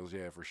against Daniels.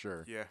 Yeah, for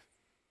sure. Yeah.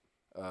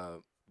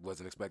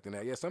 Wasn't expecting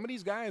that. Yeah, some of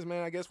these guys,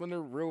 man, I guess when they're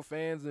real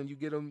fans and you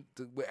get them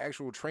with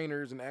actual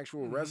trainers and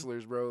actual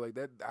wrestlers, bro,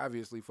 that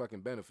obviously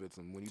fucking benefits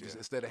them. When you just,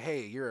 instead of,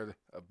 hey, you're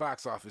a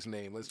box office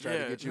name, let's try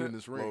to get you in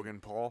this ring. Logan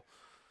Paul.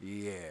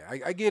 Yeah,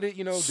 I get it,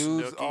 dudes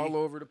Snooki. All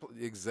over the place.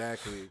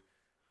 Exactly.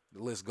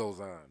 The list goes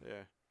on.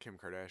 Yeah, Kim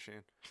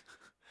Kardashian.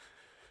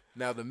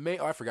 Now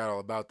I forgot all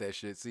about that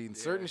shit. See,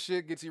 certain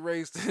shit gets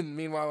erased, and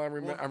meanwhile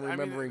I'm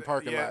remembering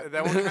parking lot.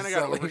 That one kind of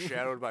got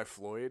overshadowed by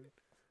Floyd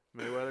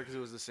Mayweather because it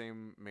was the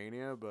same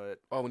Mania, but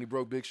when he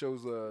broke Big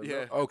Show's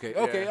yeah.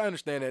 Okay, I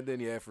understand that.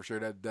 Then for sure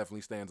that definitely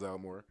stands out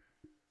more.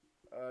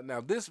 Now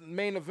this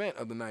main event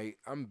of the night,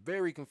 I'm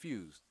very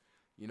confused.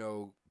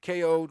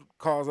 KO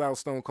calls out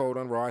Stone Cold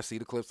on Raw. I see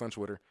the clips on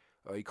Twitter.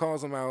 He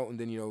calls him out, and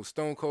then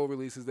Stone Cold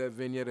releases that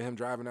vignette of him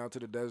driving out to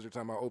the desert,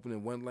 talking about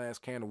opening one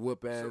last can of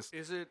whoop ass. So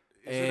is it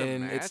a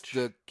match? It's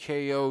the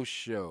KO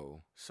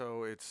show.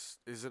 So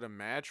is it a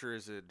match or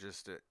is it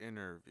just an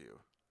interview?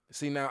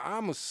 See, now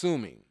I'm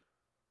assuming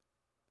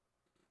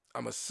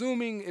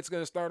it's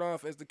going to start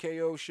off as the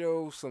KO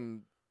show.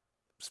 Some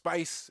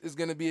spice is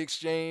going to be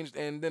exchanged,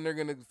 and then they're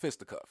going to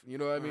fisticuff. You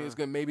know what I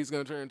mean? Maybe it's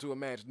going to turn into a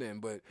match then.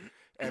 But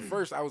at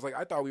first, I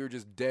thought we were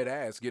just dead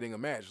ass getting a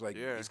match.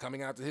 He's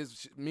coming out to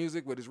his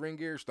music with his ring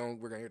gear. Stone,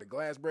 we're going to hear the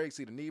glass break,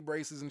 see the knee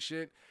braces and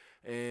shit,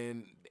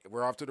 and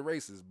we're off to the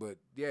races. But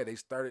yeah, they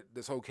started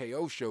this whole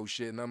KO show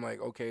shit, and I'm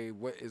like, okay,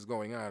 what is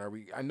going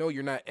on? I know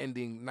you're not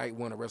ending night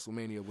 1 of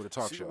WrestleMania with a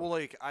talk show.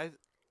 Well,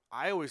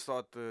 I always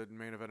thought the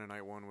main event of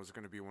night 1 was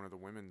going to be one of the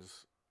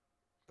women's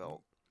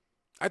belt.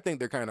 I think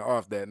they're kind of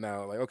off that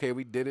now. Okay,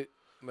 we did it.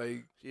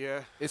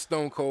 It's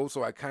Stone Cold,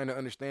 so I kind of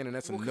understand, and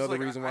that's another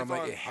reason why I'm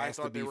it has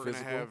to be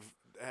physical.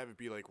 Have it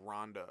be like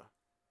Ronda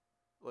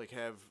like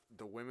have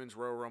the women's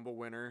Royal Rumble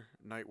winner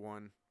night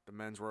 1, the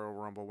men's Royal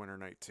Rumble winner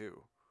night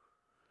 2.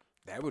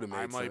 That would have made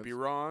sense. I might be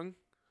wrong.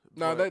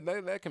 No,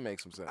 that can make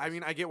some sense. I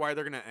mean, I get why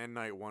they're gonna end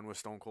night 1 with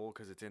Stone Cold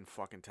because it's in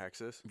fucking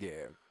Texas.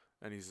 Yeah,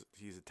 and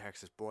he's a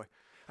Texas boy.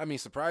 I mean,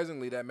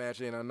 surprisingly, that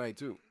match ain't on night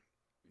 2.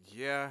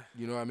 Yeah.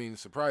 You know what I mean?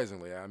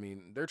 Surprisingly. I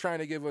mean, they're trying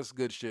to give us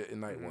good shit in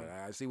night 1.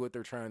 I see what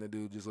they're trying to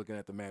do just looking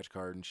at the match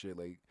card and shit.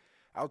 Like,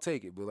 I'll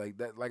take it. But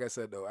like I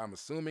said, though, I'm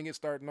assuming it's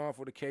starting off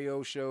with a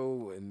KO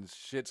show and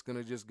shit's going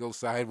to just go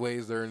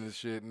sideways during this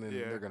shit and then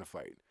they're going to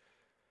fight.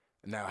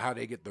 Now, how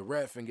they get the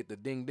ref and get the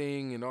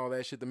ding-ding and all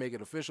that shit to make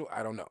it official,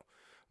 I don't know.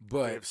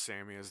 But they have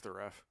Sammy as the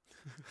ref.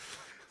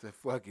 So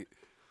fuck it.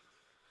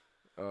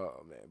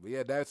 Oh, man. But,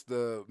 yeah, that's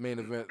the main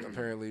event,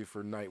 apparently,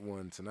 for night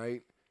 1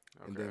 tonight.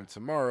 Okay. And then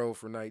tomorrow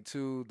for night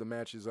 2, the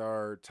matches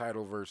are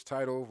title versus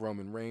title.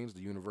 Roman Reigns,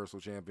 the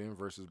Universal Champion,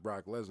 versus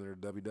Brock Lesnar,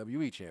 the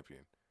WWE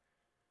Champion.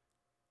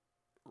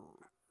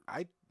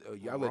 I'll let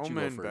you go first.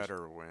 Roman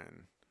better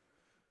win.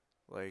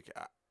 Like,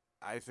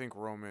 I think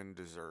Roman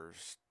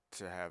deserves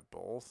to have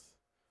both.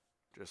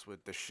 Just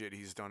with the shit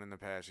he's done in the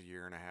past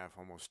year and a half,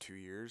 almost 2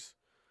 years.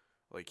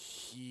 Like,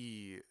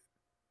 he's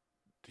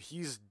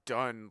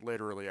done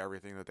literally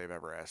everything that they've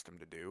ever asked him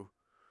to do.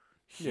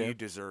 He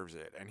deserves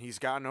it. And he's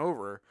gotten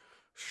over.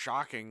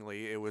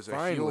 Shockingly, it was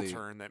a heel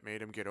turn that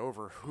made him get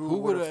over. Who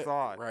would have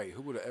thought? Right.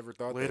 Who would have ever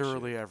thought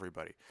literally that shit?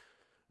 Everybody.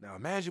 Now,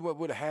 imagine what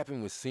would have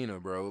happened with Cena,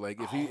 bro. Like,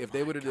 if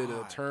they would have did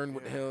a turn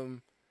with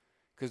him.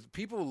 Because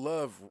people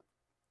love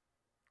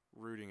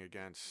rooting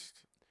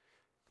against.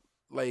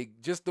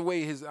 Like, just the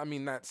way I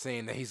mean, not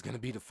saying that he's going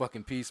to be the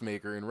fucking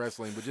peacemaker in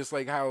wrestling, but just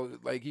like how,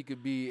 like, he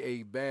could be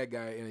a bad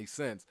guy in a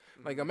sense.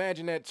 Like,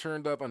 imagine that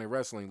turned up on a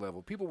wrestling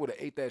level. People would have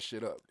ate that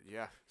shit up.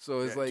 Yeah.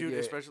 So it's like, dude,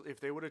 especially if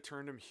they would have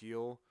turned him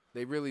heel.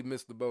 They really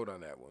missed the boat on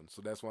that one.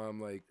 So that's why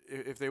I'm like.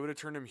 If they would have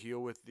turned him heel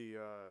with the,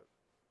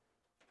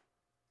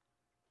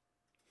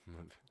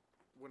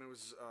 when it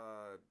was,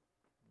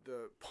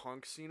 the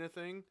Punk Cena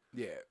thing.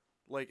 Yeah.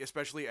 Like,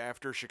 especially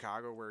after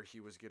Chicago where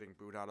he was getting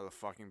booed out of the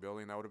fucking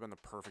building, that would have been the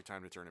perfect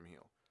time to turn him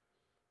heel.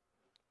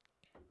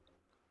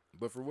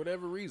 But for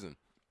whatever reason,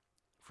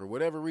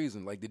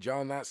 like, did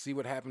y'all not see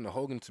what happened to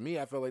Hogan? To me,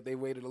 I felt like they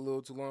waited a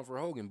little too long for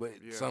Hogan. But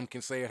some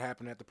can say it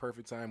happened at the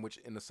perfect time, which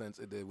in a sense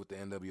it did with the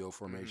NWO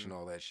formation,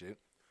 all that shit.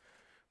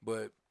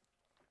 But,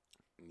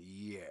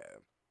 yeah.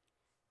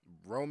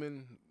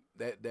 Roman,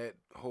 that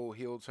whole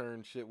heel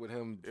turn shit with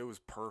him. It was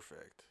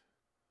perfect.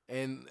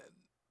 And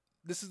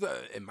this is,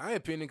 in my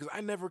opinion, because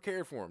I never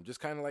cared for him. Just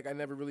kind of like I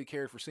never really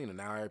cared for Cena.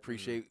 Now I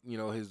appreciate,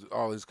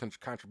 all his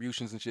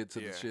contributions and shit to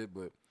the shit,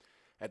 but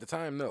at the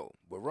time, no.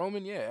 But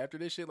Roman, after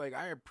this shit, like,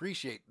 I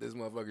appreciate this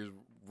motherfucker's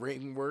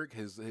ring work,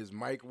 his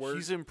mic work.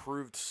 He's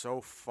improved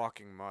so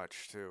fucking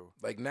much, too.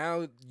 Like,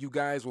 now you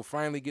guys will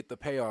finally get the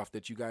payoff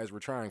that you guys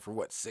were trying for,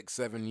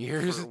 6-7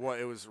 years? For what?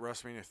 It was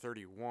WrestleMania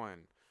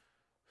 31,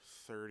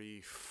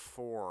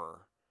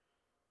 34...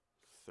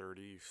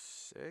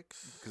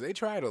 36? Because they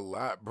tried a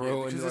lot,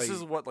 bro. Because this is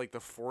the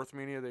fourth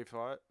Mania they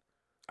fought?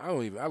 I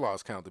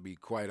lost count, to be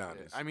quite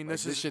honest. I mean,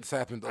 this shit's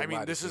happened a lot. I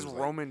mean, this is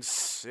Roman's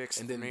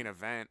sixth main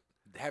event.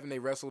 Haven't they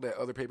wrestled at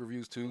other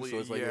pay-per-views, too? So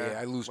it's like,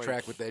 I lose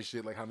track with that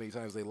shit, like how many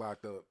times they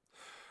locked up.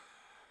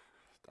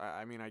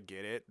 I mean, I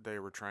get it. They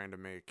were trying to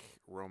make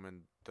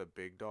Roman the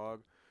big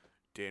dog.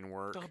 Didn't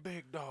work. The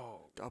big dog.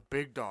 The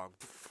big dog.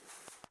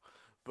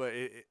 But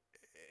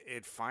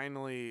it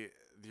finally...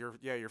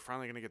 You're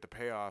finally going to get the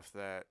payoff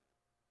that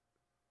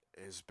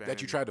has been...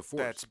 That you tried to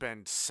force. That's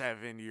been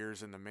 7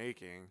 years in the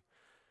making,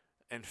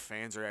 and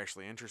fans are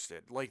actually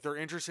interested. Like, they're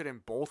interested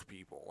in both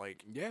people.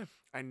 Like,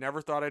 I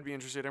never thought I'd be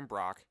interested in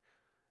Brock,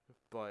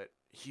 but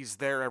he's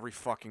there every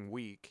fucking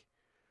week.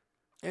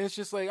 And it's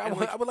just like, I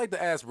would like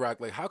to ask Brock,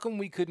 like, how come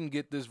we couldn't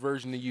get this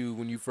version of you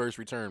when you first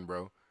returned,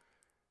 bro?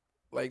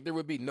 Like, there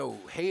would be no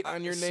hate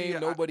on your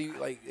name. Nobody,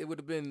 it would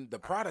have been, the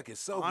product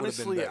itself would have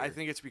been better. Honestly, I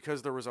think it's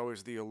because there was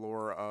always the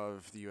allure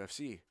of the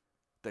UFC,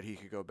 that he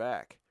could go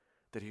back.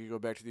 That he could go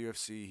back to the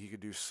UFC. He could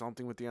do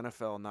something with the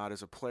NFL, not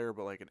as a player,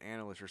 but like an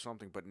analyst or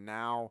something. But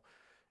now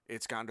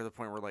it's gotten to the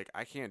point where, like,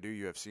 I can't do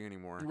UFC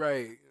anymore.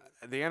 Right.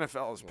 The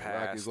NFL is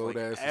past. Like,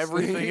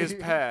 everything is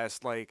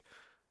past. Like,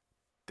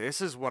 this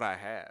is what I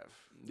have.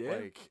 Yeah.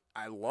 Like,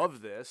 I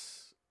love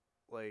this.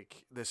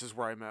 Like, this is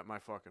where I met my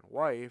fucking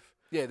wife.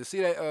 Yeah, to see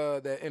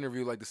that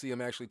interview, like, to see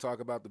him actually talk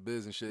about the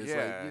biz and shit.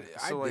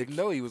 It's I didn't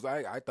know he was.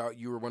 I thought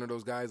you were one of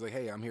those guys, like,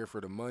 hey, I'm here for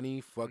the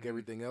money. Fuck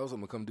everything else. I'm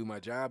gonna come do my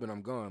job and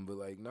I'm gone. But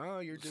like, no,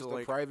 you're just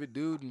a private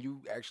dude and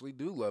you actually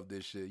do love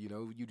this shit. You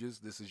know,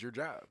 this is your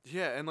job.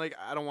 Yeah, and like,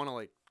 I don't want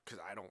to because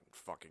I don't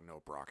fucking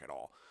know Brock at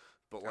all.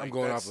 But like, I'm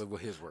going off of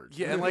his words.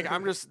 Yeah, and like,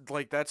 I'm just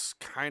like, that's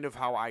kind of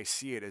how I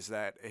see it. Is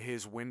that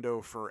his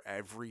window for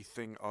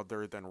everything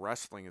other than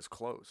wrestling is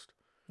closed.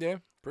 Yeah,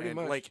 pretty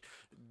much. Like,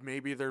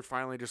 maybe they're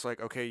finally just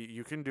like, okay,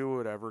 you can do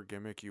whatever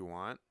gimmick you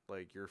want.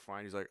 Like, you're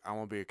fine. He's like, I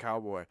want to be a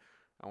cowboy.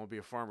 I want to be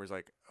a farmer. He's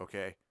like,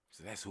 okay,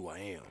 So that's who I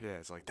am. Yeah,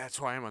 it's like, that's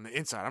who I am on the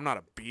inside. I'm not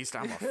a beast.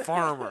 I'm a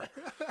farmer.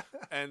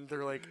 And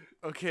they're like,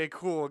 okay,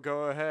 cool,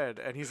 go ahead.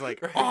 And he's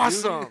like,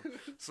 awesome.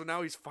 So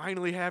now he's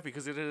finally happy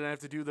because he didn't have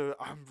to do the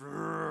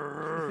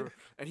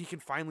and he can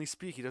finally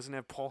speak. He doesn't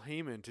have Paul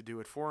Heyman to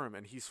do it for him,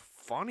 and he's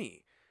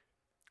funny.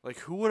 Like,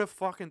 who would have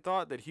fucking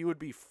thought that he would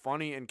be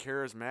funny and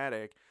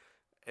charismatic,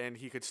 and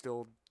he could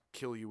still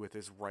kill you with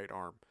his right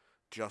arm,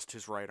 just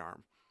his right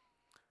arm.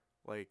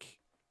 Like,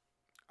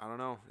 I don't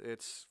know.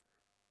 It's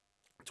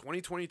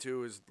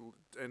 2022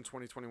 and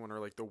 2021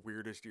 are like the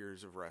weirdest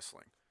years of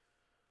wrestling.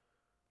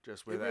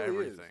 Just with really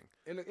everything.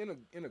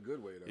 In a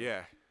good way, though.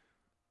 Yeah.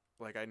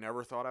 Like, I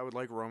never thought I would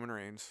like Roman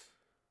Reigns.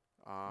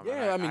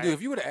 Yeah, I mean, dude,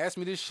 if you would have asked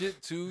me this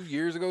shit 2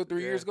 years ago,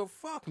 3 years ago,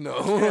 fuck no.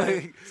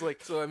 It's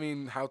like, so, I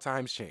mean, how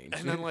times change.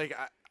 And then, like,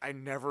 I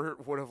never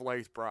would have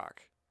liked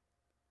Brock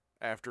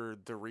after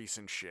the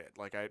recent shit.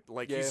 Like,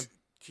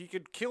 he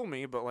could kill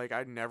me, but, like,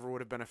 I never would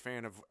have been a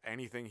fan of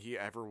anything he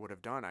ever would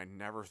have done. I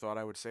never thought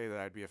I would say that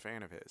I'd be a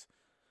fan of his.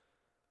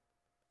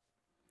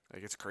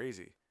 Like, it's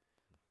crazy.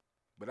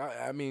 But,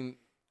 I mean,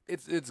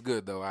 it's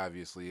good, though,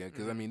 obviously.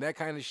 Because, I mean, that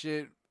kind of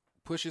shit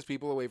pushes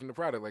people away from the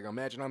product. Like,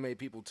 imagine how many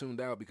people tuned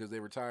out because they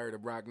were tired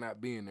of Brock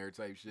not being there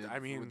type shit. I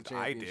mean,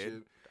 I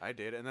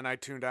did. And then I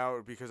tuned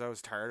out because I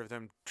was tired of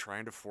them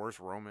trying to force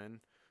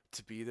Roman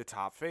to be the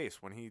top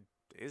face when he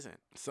isn't.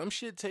 Some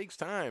shit takes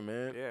time,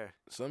 man. Yeah.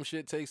 Some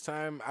shit takes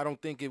time. I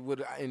don't think it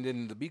would, and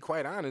then to be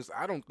quite honest,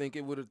 I don't think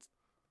it wouldn't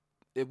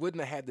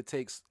have had to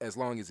take as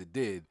long as it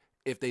did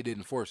if they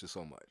didn't force it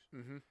so much.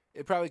 Mm-hmm.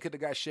 It probably could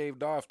have got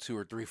shaved off 2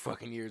 or 3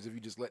 fucking years if you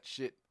just let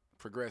shit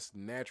progress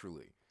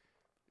naturally.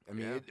 I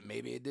mean,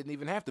 maybe it didn't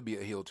even have to be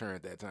a heel turn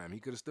at that time. He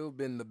could have still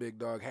been the big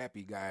dog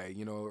happy guy,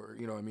 you know, or,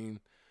 you know what I mean?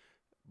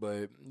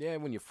 But yeah,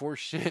 when you force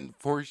shit,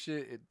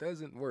 it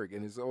doesn't work,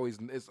 and it's always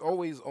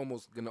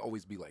almost gonna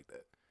always be like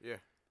that. Yeah.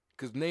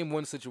 Because name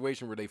one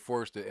situation where they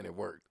forced it and it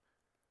worked.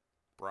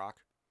 Brock.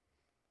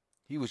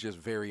 He was just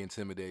very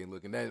intimidating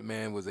looking. That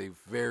man was a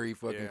very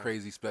fucking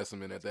crazy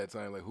specimen at that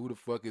time. Like, who the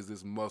fuck is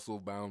this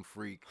muscle-bound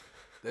freak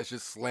that's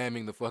just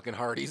slamming the fucking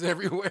Hardys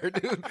everywhere,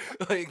 dude?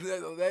 Like,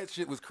 that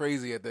shit was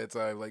crazy at that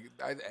time. Like,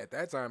 at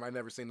that time, I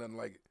never seen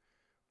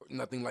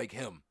nothing like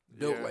him.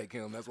 Built like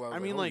him. That's why I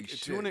mean, like,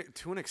 to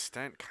an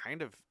extent,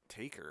 kind of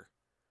Taker.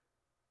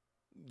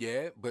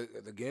 Yeah, but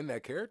again,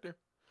 that character,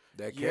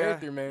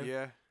 man.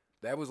 Yeah.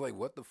 That was like,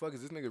 what the fuck?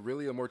 Is this nigga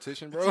really a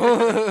mortician, bro?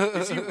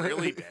 Is he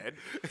really dead?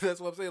 That's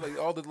what I'm saying. Like,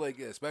 all the, like,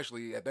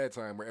 especially at that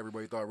time where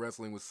everybody thought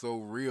wrestling was so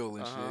real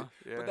and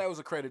shit. Yeah. But that was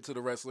a credit to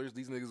the wrestlers.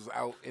 These niggas was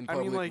out in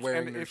public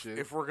wearing their shit.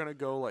 If we're going to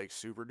go, like,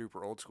 super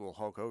duper old school,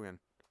 Hulk Hogan,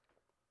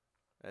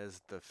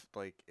 as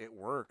it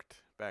worked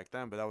back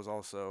then, but that was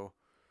also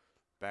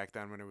back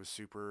then when it was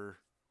super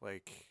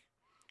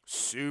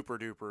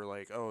duper,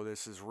 like, oh,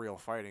 this is real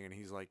fighting, and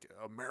he's like,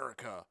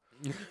 America.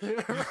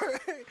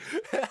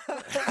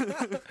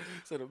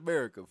 Said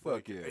America,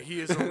 fuck yeah. He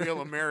is a real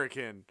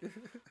American.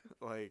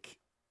 Like,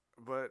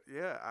 but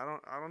yeah, I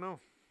don't know.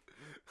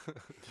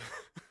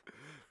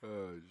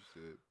 Oh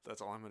shit.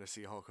 That's all I'm gonna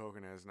see Hulk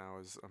Hogan as now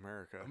is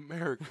America.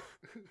 America.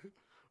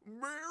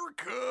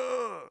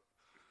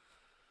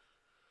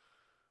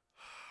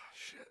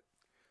 Shit.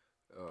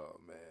 Oh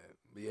man.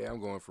 But yeah, I'm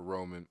going for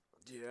Roman.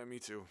 Yeah, me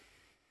too.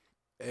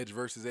 Edge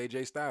versus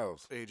AJ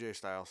Styles. AJ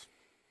Styles.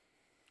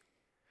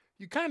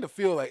 You kind of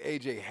feel like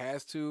AJ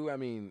has to. I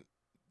mean,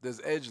 does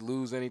Edge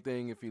lose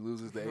anything if he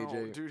loses to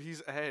AJ? Dude,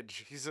 he's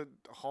Edge. He's a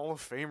Hall of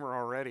Famer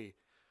already.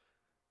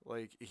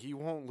 Like, he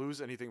won't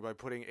lose anything by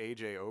putting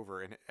AJ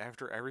over. And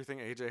after everything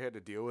AJ had to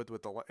deal with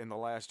in the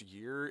last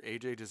year,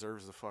 AJ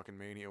deserves the fucking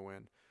Mania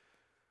win.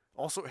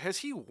 Also, has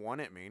he won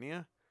at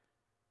Mania?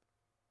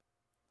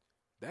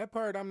 That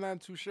part I'm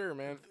not too sure,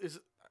 man.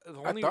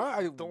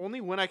 The only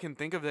win I can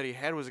think of that he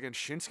had was against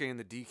Shinsuke in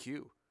the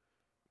DQ.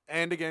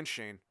 And against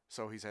Shane.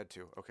 So he's had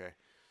 2. Okay.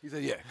 He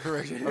said, yeah,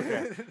 correct.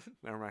 Okay.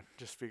 Never mind.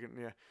 Just speaking,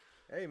 yeah.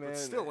 Hey, man. But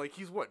still, like,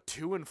 he's what,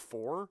 2 and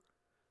 4?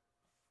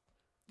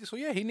 So,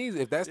 yeah, he needs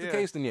it. If that's the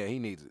case, then, yeah, he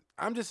needs it.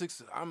 I'm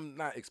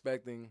not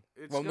expecting.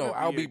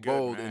 I'll be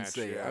bold and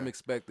say I'm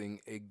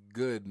expecting a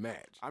good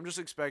match. I'm just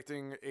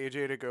expecting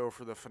AJ to go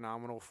for the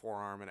phenomenal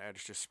forearm and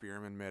Edge to spear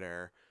him in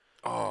midair.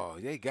 Oh,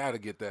 they got to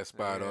get that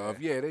spot off.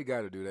 Yeah, they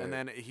got to do that. And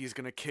then he's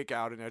going to kick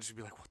out and Edge will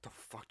be like, what the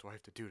fuck do I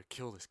have to do to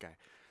kill this guy?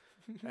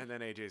 And then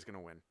AJ's going to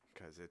win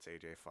because it's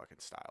AJ fucking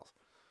Styles.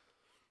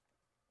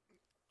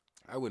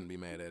 I wouldn't be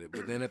mad at it.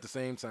 But then at the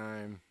same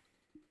time,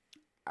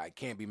 I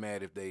can't be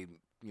mad if they,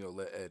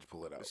 let Edge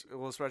pull it out.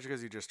 Well, especially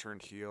because he just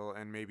turned heel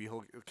and maybe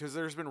because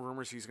there's been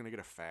rumors he's going to get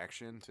a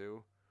faction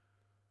too.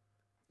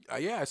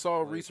 Yeah, I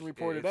saw a recent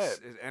report of that.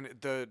 And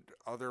the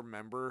other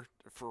member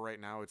for right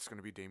now, it's going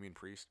to be Damian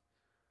Priest.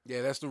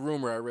 Yeah, that's the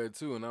rumor I read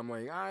too. And I'm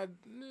like, I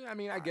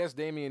guess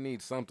Damian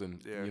needs something.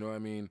 Yeah. You know what I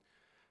mean?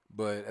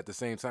 But at the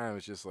same time,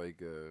 it's just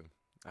like,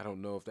 I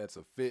don't know if that's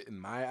a fit in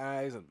my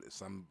eyes.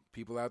 Some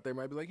people out there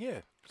might be like, yeah,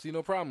 see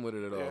no problem with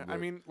it at all. I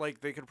mean, like,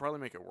 they could probably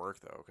make it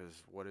work, though,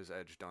 because what has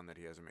Edge done that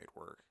he hasn't made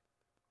work?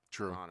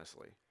 True.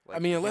 Honestly. I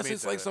mean, unless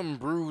it's like some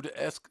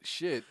Brood-esque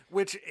shit.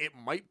 Which it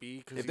might be,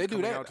 because if they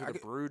do that, out to the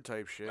Brood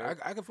type shit.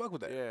 I can fuck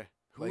with that. Yeah.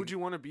 Who would you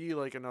want to be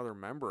like another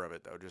member of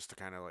it, though, just to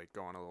kind of like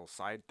go on a little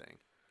side thing?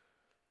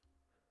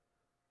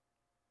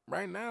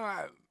 Right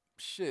now,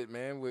 shit,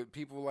 man, with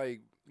people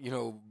like,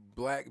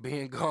 Black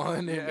being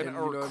gone. And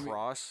or you know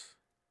Cross.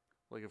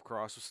 Like, if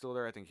Cross was still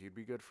there, I think he'd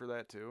be good for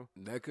that, too.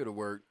 That could have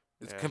worked.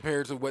 It's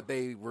compared to what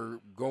they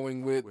were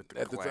going with the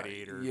at the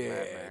time.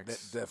 Yeah, that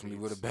definitely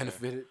would have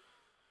benefited.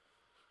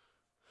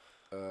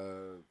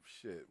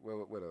 Shit.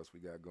 Well, what else we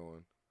got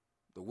going?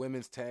 The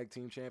Women's Tag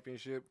Team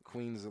Championship,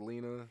 Queen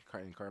Zelina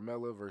and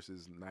Carmella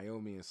versus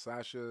Naomi and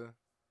Sasha,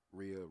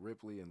 Rhea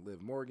Ripley and Liv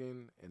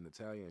Morgan, and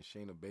Natalya and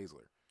Shayna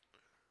Baszler.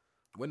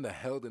 When the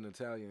hell did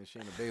Natalya and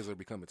Shayna Baszler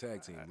become a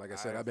tag team? Like I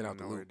said, I've been out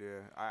the loop.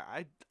 Idea.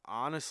 I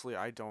honestly,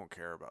 I don't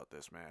care about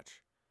this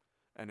match.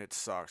 And it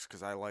sucks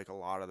because I like a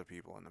lot of the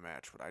people in the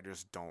match, but I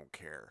just don't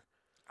care.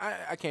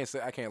 I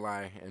can't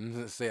lie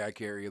and say I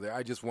care either.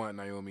 I just want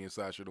Naomi and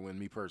Sasha to win,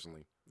 me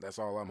personally. That's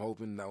all I'm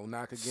hoping. No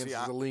knock against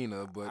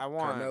Zelina, but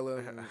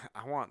Carmella.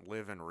 I want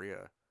Liv and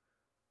Rhea.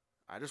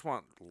 I just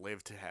want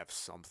Liv to have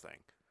something.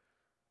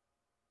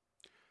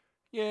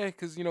 Yeah,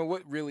 because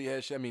what really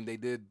has. I mean, they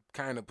did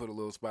kind of put a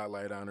little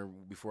spotlight on her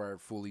before I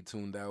fully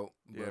tuned out.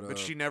 But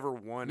she never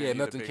won. Yeah, any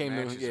nothing of the big came.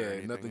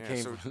 matches Nothing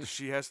came. So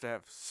she has to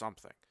have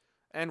something.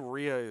 And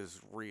Rhea is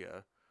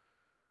Rhea.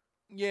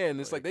 Yeah, and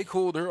it's like they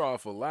cooled her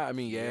off a lot. I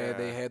mean,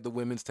 they had the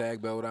women's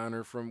tag belt on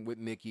her with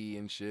Nikki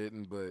and shit,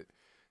 but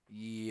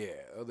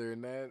other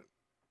than that,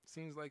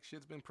 seems like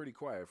shit's been pretty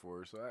quiet for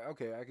her. So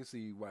I can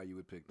see why you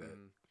would pick that.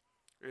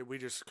 Mm-hmm. We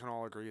just can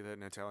all agree that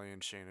Natalya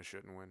and Shayna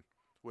shouldn't win,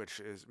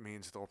 which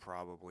means they'll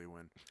probably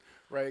win.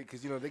 Right,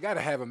 because they got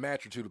to have a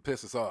match or two to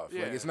piss us off.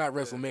 Yeah, like it's not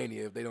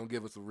WrestleMania if they don't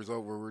give us a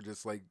result where we're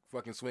just like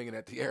fucking swinging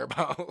at the air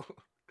about.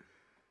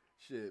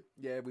 Shit.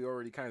 Yeah, we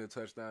already kind of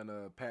touched on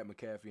Pat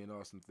McAfee and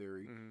Austin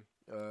Theory.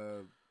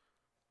 Mm-hmm.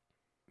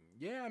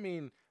 I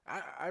mean,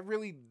 I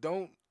really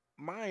don't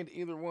mind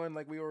either one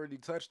like we already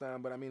touched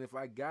on, but I mean, if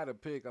I got to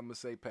pick, I'm going to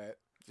say Pat.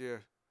 Yeah.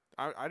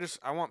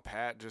 I want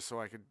Pat just so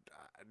I could,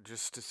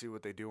 just to see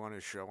what they do on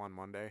his show on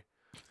Monday.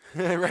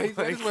 Right?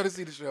 I just want to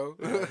see the show.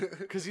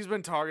 Because he's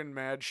been talking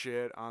mad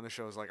shit on the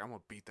show. It's like, I'm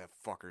going to beat that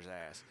fucker's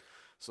ass.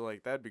 So,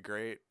 like, that'd be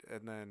great.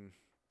 And then...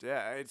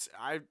 Yeah,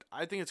 I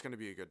think it's going to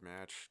be a good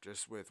match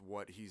just with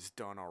what he's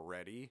done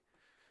already.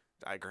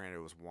 Granted,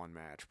 it was one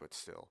match, but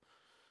still.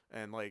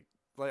 And, like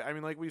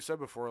we've said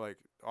before, like,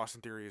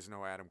 Austin Theory is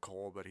no Adam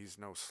Cole, but he's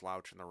no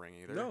slouch in the ring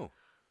either. No.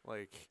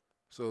 Like...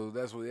 So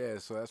that's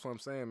what I'm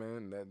saying,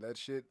 man. That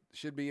shit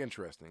should be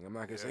interesting. I'm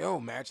not going to say,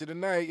 match of the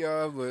night,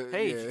 y'all, but...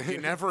 Hey,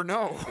 you never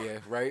know. Yeah,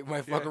 right?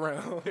 Might fuck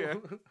around. Yeah.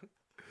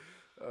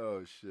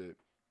 Oh, shit.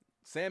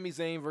 Sami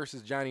Zayn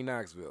versus Johnny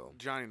Knoxville.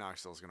 Johnny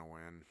Knoxville's going to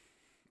win.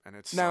 And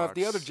it's now,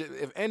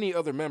 if any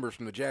other members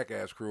from the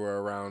Jackass crew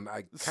are around,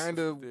 I kind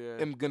of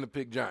am gonna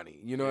pick Johnny.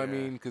 You know what I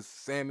mean? Because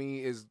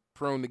Sammy is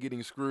prone to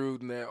getting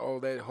screwed and all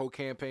that whole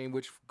campaign,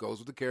 which goes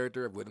with the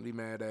character. I wouldn't be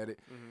mad at it.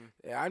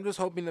 Mm-hmm. I'm just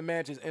hoping the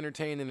match is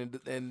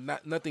entertaining and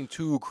nothing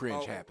too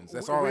cringe happens.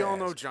 That's all. We all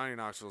know Johnny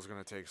Knoxville is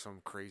gonna take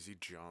some crazy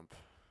jump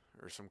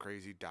or some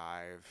crazy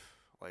dive.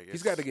 Like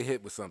he's got to get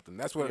hit with something.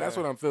 That's what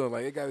I'm feeling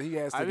like. He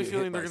has to. I have a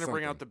feeling they're gonna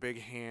bring out the big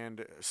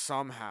hand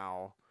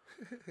somehow.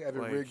 Have it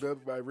rigged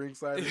up by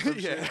ringside or some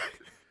shit.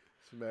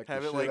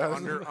 Have it like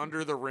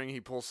under the ring. He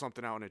pulls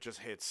something out and it just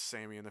hits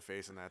Sammy in the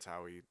face, and that's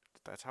how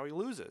he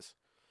loses.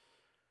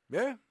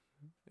 Yeah.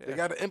 They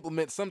got to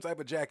implement some type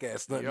of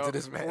Jackass stunt into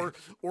this match.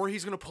 Or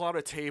he's gonna pull out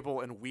a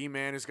table and Wee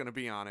Man is gonna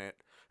be on it,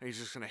 and he's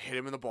just gonna hit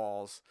him in the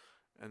balls,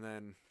 and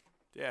then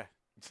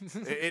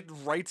it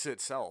writes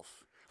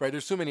itself. Right.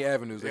 There's too many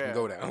avenues they can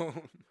go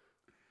down.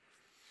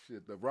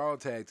 Shit, the Raw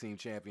Tag Team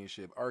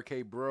Championship,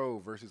 RK Bro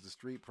versus the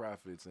Street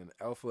Profits and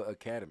Alpha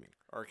Academy.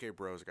 RK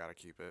Bro's got to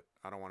keep it.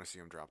 I don't want to see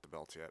him drop the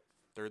belts yet.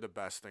 They're the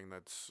best thing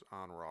that's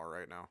on Raw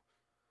right now.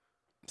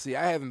 See,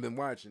 I haven't been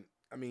watching.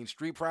 I mean,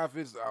 Street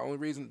Profits, the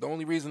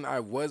only reason I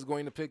was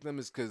going to pick them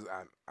is because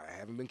I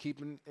haven't been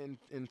keeping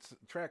in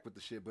track with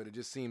the shit, but it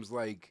just seems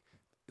like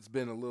it's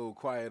been a little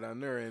quiet on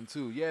their end,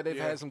 too. Yeah, they've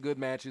had some good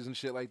matches and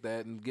shit like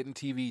that, and getting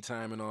TV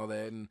time and all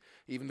that, and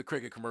even the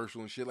cricket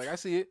commercial and shit. Like, I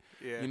see it.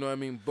 Yeah. You know what I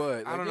mean?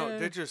 But I don't know.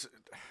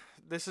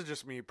 This is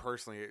just me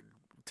personally.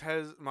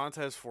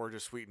 Montez Ford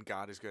just tweeting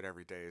God is good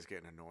every day is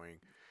getting annoying.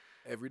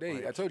 Every day.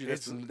 Like, I told you,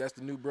 that's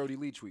the new Brody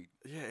Lee tweet.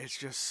 Yeah, it's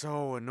just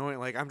so annoying.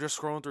 Like, I'm just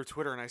scrolling through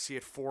Twitter, and I see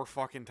it 4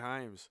 fucking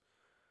times.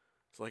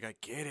 It's like, I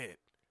get it.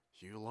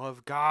 You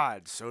love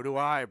God. So do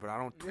I, but I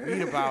don't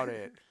tweet about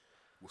it.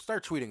 Well,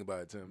 start tweeting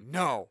about it, Tim.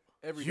 No.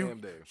 Every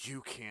damn day.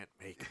 You can't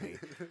make me.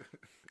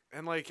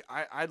 And, like,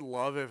 I'd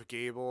love if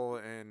Gable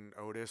and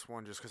Otis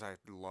won just because I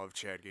love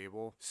Chad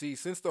Gable. See,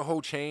 since the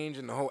whole change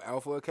and the whole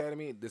Alpha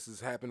Academy, this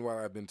has happened while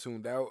I've been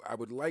tuned out. I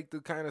would like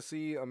to kind of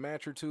see a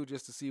match or two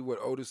just to see what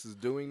Otis is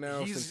doing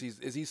now. Is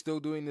he still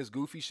doing this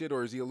goofy shit,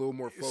 or is he a little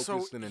more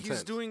focused and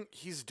intense?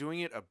 He's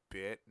doing it a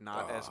bit,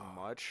 not as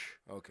much.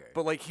 Okay.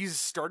 But, like, he's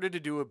started to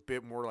do a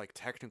bit more, like,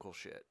 technical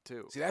shit,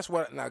 too. See, that's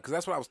what I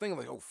was thinking.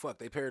 Like, oh, fuck,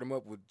 they paired him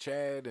up with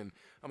Chad. And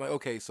I'm like,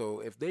 okay,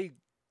 so if they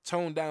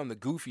tone down the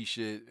goofy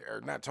shit, or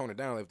not tone it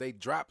down, if they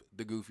drop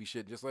the goofy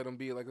shit, just let him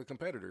be like a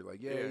competitor.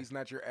 Like, yeah. He's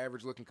not your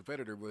average looking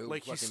competitor, but he'll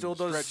like he still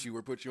stretch you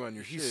or put you on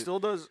your shit. He still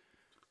does.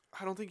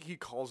 I don't think he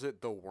calls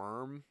it the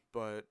Worm,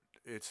 but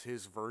it's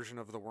his version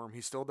of the Worm.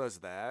 He still does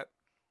that,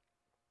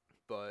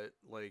 but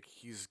like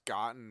he's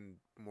gotten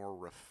more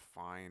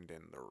refined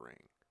in the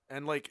ring,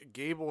 and like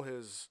Gable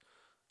has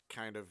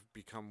kind of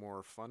become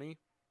more funny.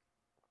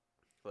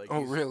 Like,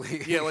 oh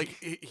really? Yeah, like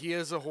he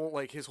has a whole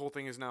like his whole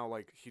thing is now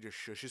like he just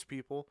shushes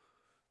people,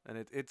 and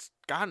it's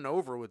gotten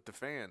over with the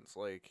fans.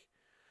 Like,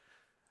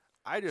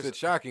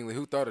 shockingly,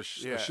 who thought a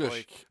shush?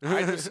 Like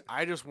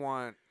I just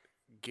want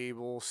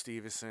Gable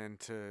Stevenson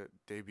to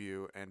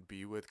debut and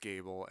be with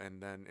Gable,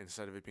 and then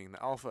instead of it being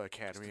the Alpha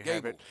Academy,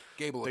 have it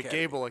Gable the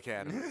Academy. Gable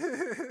Academy.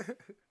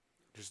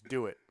 Just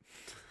do it.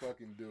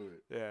 Fucking do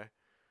it. Yeah.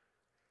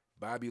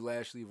 Bobby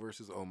Lashley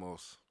versus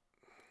Omos.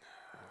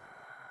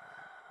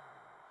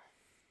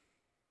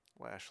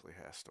 Lashley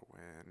has to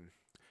win.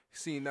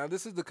 See, now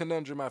this is the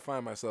conundrum I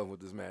find myself with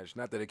this match.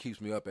 Not that it keeps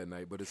me up at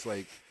night, but it's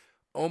like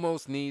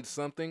Omos needs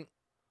something.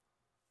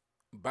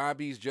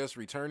 Bobby's just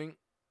returning.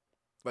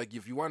 Like,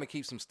 if you want to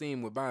keep some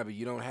steam with Bobby,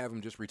 you don't have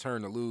him just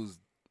return to lose.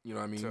 You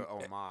know what I mean? To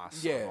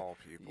Omos, yeah, of all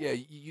people. Yeah,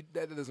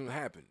 that doesn't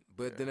happen.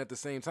 But then at the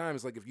same time,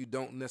 it's like if you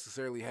don't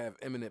necessarily have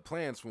imminent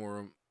plans for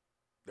him,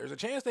 there's a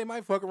chance they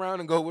might fuck around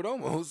and go with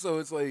Omos. So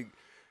it's like,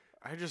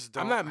 I just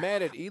don't. I'm not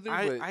mad at either.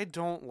 But I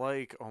don't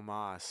like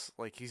Omos.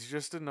 Like, he's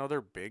just another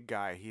big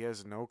guy. He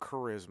has no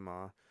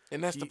charisma.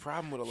 And that's the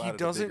problem with a lot of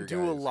the bigger guys. He doesn't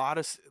do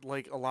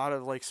a lot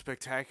of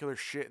spectacular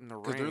shit in the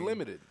ring. Because they're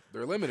limited.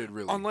 They're limited,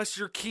 really. Unless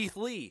you're Keith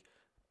Lee.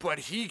 But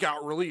he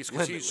got released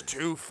because he's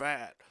too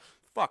fat.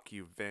 Fuck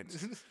you,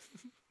 Vince.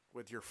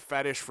 With your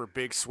fetish for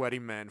big, sweaty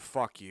men.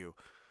 Fuck you.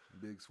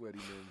 Big, sweaty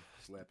men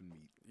slapping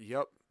meat.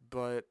 Yep.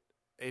 But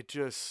it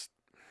just...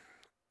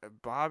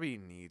 Bobby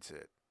needs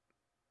it.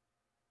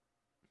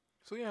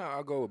 So, yeah,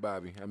 I'll go with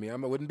Bobby. I mean, I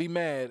wouldn't be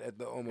mad at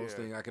the Omos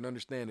thing. I can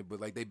understand it. But,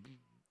 like,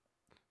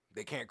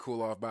 they can't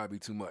cool off Bobby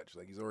too much.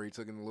 Like, he's already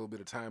taken a little bit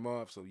of time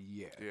off. So,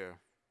 yeah. Yeah.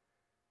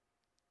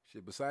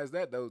 Shit, besides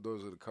that,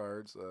 those are the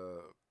cards.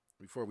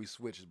 Before we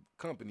switch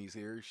companies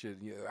here,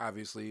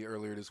 obviously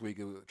earlier this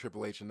week,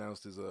 Triple H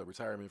announced his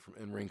retirement from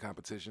in-ring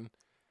competition.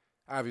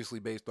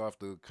 Obviously based off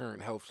the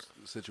current health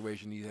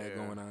situation he had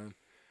going on.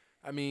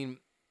 I mean,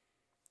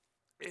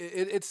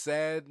 it's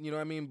sad, you know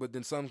what I mean? But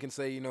then some can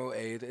say,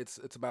 hey,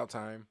 it's about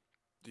time.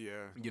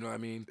 Yeah. You know what I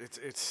mean?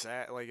 It's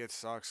sad. Like, it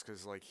sucks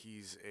because, like,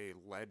 he's a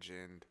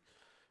legend.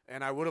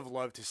 And I would have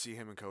loved to see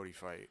him and Cody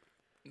fight.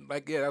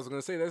 Like, yeah, I was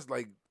going to say,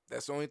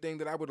 that's the only thing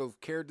that I would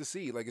have cared to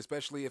see. Like,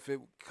 especially if it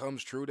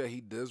comes true that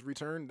he does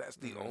return, that's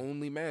the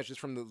only match, just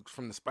from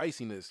the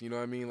spiciness. You know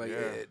what I mean? Like,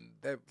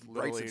 that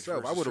writes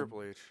itself. I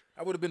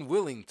would have been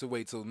willing to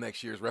wait till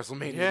next year's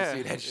WrestleMania to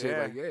see that shit.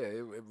 Like,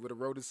 it would have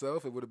wrote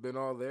itself. It would have been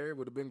all there. It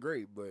would have been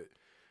great. But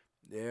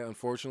yeah,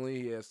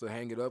 unfortunately, he has to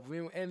hang it up.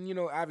 And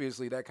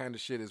obviously, that kind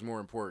of shit is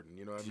more important.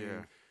 You know what I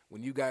mean?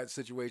 When you got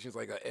situations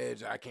like an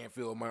Edge, I can't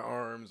feel my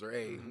arms, or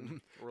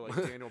or like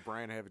Daniel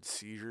Bryan having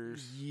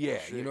seizures. Yeah,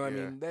 you know what I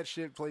mean? That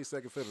shit plays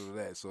second fiddle to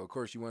that. So, of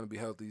course, you want to be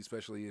healthy,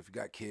 especially if you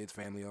got kids,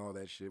 family, all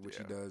that shit, which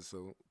he does.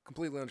 So,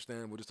 completely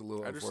understandable, just a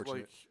little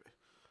unfortunate.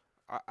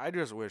 I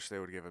just wish they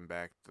would give him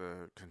back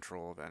the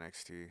control of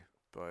NXT,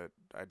 but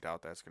I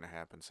doubt that's going to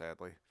happen,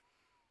 sadly.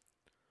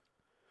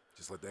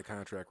 Just let that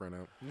contract run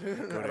out.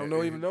 I don't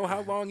even know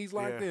how long he's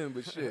locked in,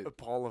 but shit.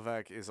 Paul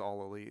Levesque is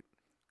All Elite.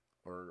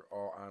 Or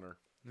All Honor.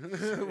 One of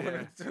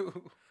the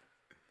two.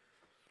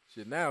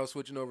 Shit, now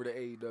switching over to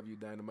AEW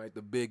Dynamite,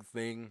 the big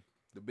thing,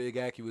 the big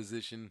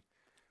acquisition,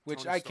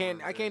 which I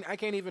can't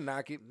even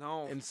knock it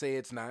and say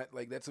it's not.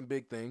 Like, that's a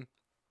big thing.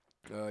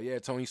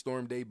 Tony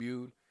Storm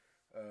debuted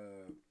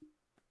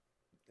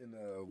in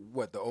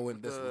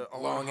the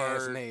long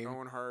ass name,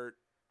 Owen Hart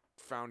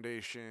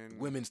Foundation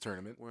Women's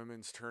Tournament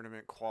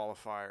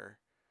qualifier.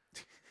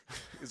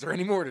 Is there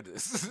any more to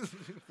this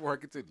before I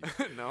continue?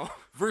 No.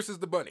 Versus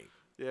the Bunny.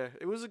 Yeah,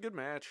 it was a good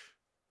match.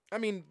 I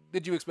mean,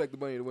 did you expect the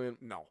Bunny to win?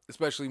 No.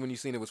 Especially when you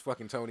seen it was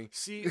fucking Tony.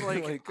 See,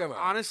 like come on.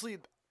 Honestly,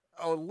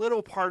 a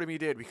little part of me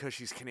did because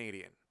she's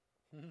Canadian.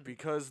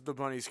 Because the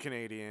Bunny's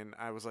Canadian,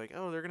 I was like,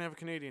 oh, they're going to have a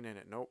Canadian in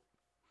it. Nope.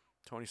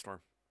 Tony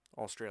Storm.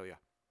 Australia.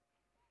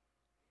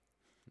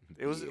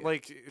 It was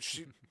like,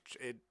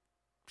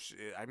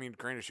 I mean,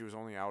 granted, she was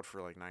only out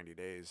for like 90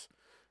 days.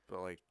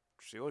 But, like,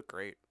 she looked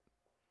great.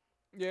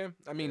 Yeah,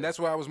 I mean, that's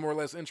why I was more or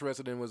less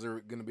interested in, was there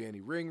going to be any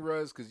ring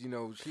rust? Because,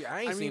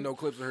 I ain't seen no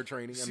clips of her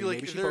training. See,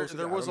 maybe she posted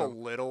there was a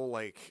little,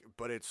 like,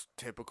 but it's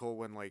typical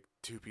when, like,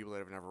 two people that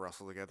have never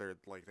wrestled together,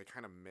 like, they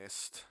kind of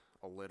missed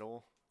a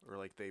little. or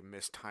like they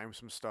mistimed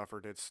some stuff or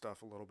did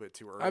stuff a little bit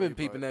too early. I've been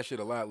peeping that shit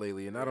a lot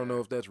lately, and I don't know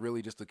if that's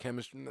really just the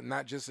chemistry,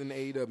 not just in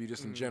AEW,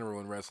 just in general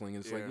in wrestling.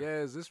 It's like,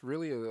 is this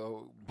really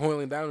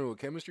boiling down to a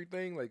chemistry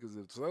thing? Like, is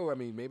it so? I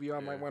mean, maybe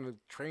y'all might want to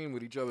train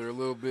with each other a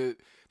little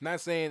bit. Not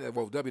saying that,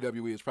 well,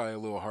 WWE is probably a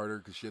little harder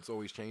because shit's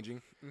always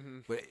changing.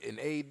 But in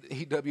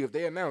AEW, if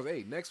they announce,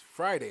 hey, next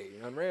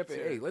Friday on Rampage,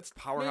 hey, let's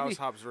Powerhouse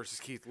Hobbs versus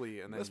Keith Lee,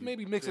 and then let's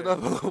maybe mix it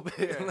up a little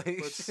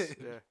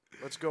bit.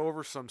 Let's go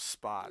over some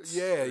spots.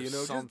 Yeah,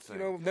 just,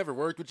 never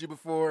worked with you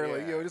before.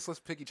 Like, just let's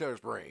pick each other's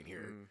brain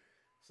here.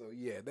 So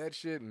yeah, that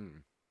shit.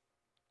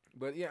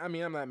 But yeah, I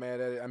mean, I'm not mad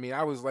at it. I mean,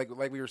 I was like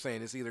we were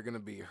saying, it's either gonna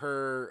be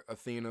her,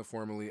 Athena,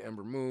 formerly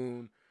Ember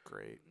Moon.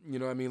 Great. You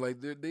know what I mean? Like,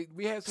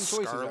 we had some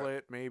choices.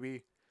 Scarlett,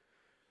 maybe.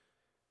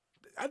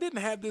 I didn't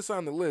have this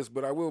on the list,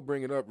 but I will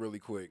bring it up really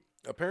quick.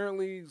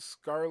 Apparently,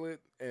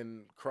 Scarlett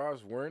and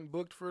Cross weren't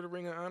booked for the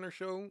Ring of Honor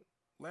show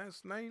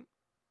last night.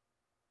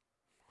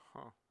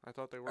 Huh. I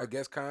thought they were. I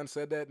guess Khan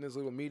said that in his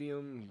little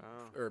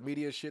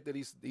media shit that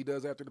he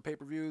does after the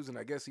pay-per-views, and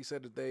I guess he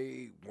said that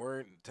they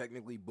weren't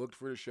technically booked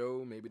for the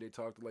show. Maybe they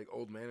talked to like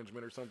old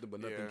management or something,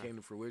 but nothing came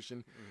to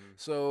fruition.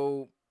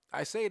 So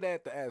I say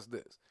that to ask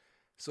this.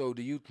 So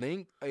do you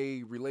think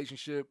a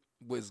relationship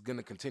was going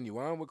to continue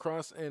on with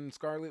Cross and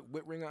Scarlett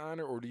with Ring of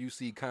Honor, or do you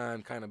see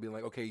Khan kind of being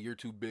like, okay, you're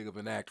too big of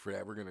an act for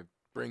that. We're going to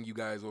bring you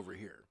guys over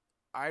here?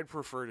 I'd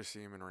prefer to see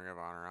him in Ring of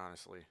Honor,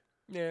 honestly.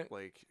 Yeah.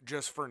 Like,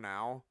 just for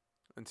now,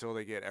 until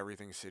they get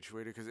everything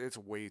situated, because it's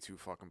way too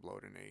fucking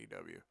bloated in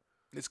AEW.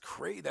 It's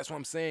crazy. That's what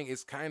I'm saying.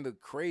 It's kind of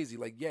crazy.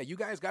 Like, yeah, you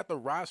guys got the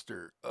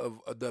roster of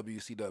a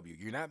WCW.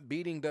 You're not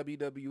beating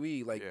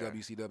WWE like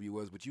WCW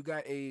was, but you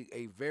got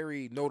a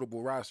very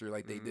notable roster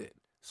like they did.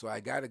 So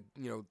I got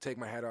to, take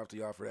my hat off to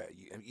y'all for that.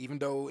 Even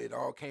though it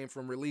all came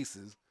from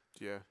releases.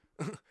 Yeah.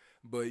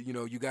 But,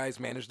 you guys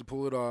managed to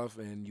pull it off,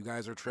 and you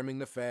guys are trimming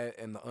the fat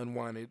and the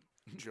unwanted.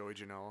 Joey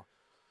Janela.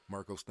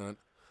 Marco Stunt.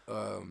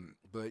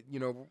 But,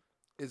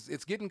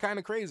 it's getting kind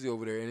of crazy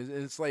over there. And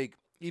it's like,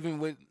 even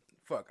with,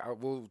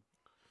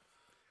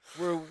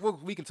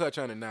 we can touch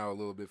on it now a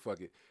little bit, fuck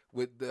it.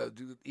 With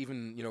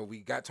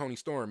we got Tony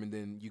Storm, and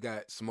then you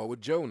got Samoa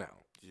Joe now.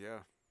 Yeah.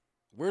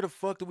 Where the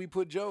fuck do we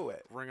put Joe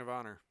at? Ring of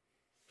Honor.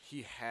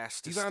 He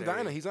has to He's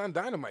stay. He's on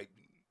Dynamite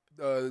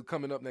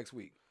coming up next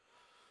week.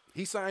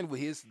 He signed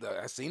with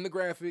I seen the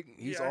graphic.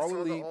 He's all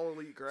elite. The all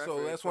elite graphic.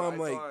 So that's why I'm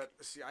like.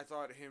 I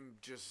thought him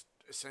just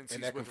since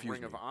he's with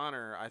Ring of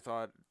Honor. I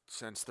thought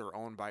since they're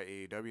owned by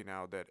AEW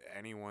now that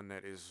anyone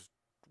that is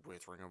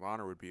with Ring of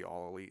Honor would be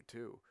all elite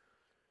too.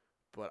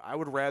 But I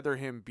would rather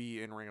him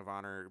be in Ring of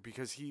Honor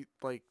because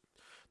there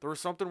was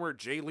something where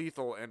Jay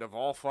Lethal and of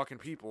all fucking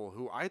people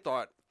who I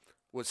thought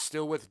was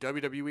still with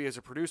WWE as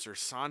a producer,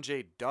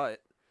 Sanjay Dutt.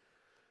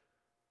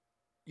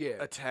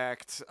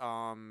 Attacked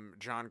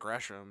John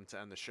Gresham to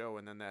end the show,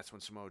 and then that's when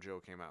Samoa Joe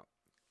came out.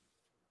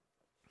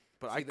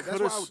 But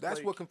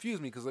that's what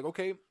confused me because,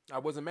 okay, I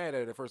wasn't mad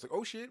at it at first. Like,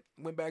 oh shit,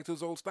 went back to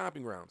his old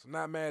stomping grounds. I'm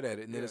not mad at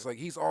it. And then it's like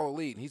he's all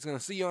elite. And he's gonna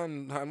see you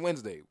on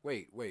Wednesday.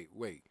 Wait.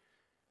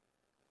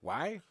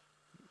 Why?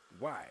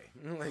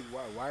 Like,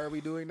 why are we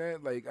doing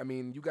that? Like, I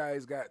mean, you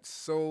guys got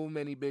so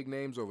many big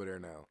names over there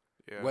now.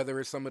 Yeah. Whether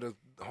it's some of the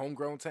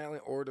homegrown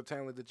talent or the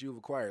talent that you've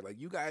acquired, like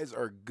you guys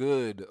are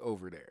good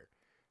over there.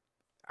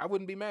 I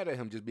wouldn't be mad at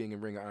him just being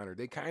in Ring of Honor.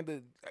 They kind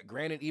of,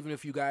 granted, even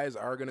if you guys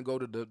are going to go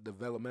to the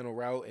developmental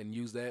route and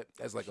use that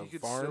as like a farm. He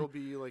could still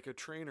be like a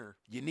trainer.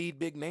 You need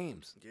big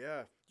names.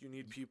 Yeah. You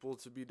need people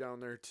to be down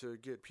there to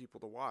get people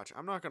to watch.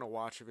 I'm not going to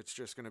watch if it's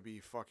just going to be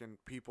fucking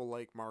people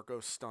like Marco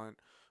Stunt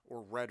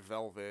or Red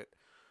Velvet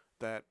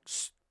that,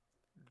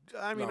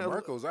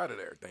 Marco's out of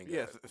there, thank God.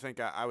 Yeah, thank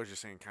God. I was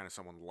just saying kind of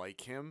someone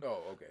like him. Oh,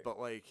 okay. But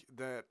like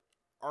that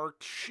are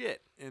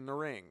shit in the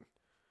ring.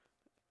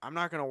 I'm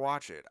not going to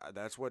watch it.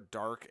 That's what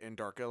Dark and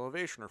Dark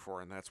Elevation are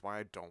for, and that's why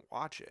I don't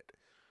watch it.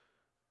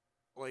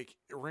 Like,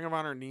 Ring of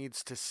Honor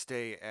needs to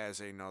stay as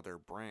another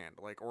brand.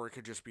 Like, or it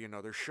could just be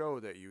another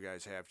show that you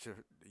guys have to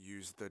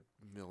use the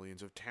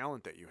millions of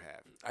talent that you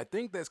have. I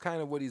think that's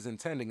kind of what he's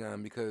intending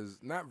on because,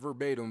 not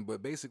verbatim,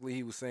 but basically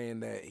he was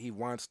saying that he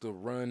wants to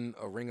run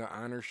a Ring of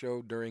Honor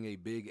show during a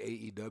big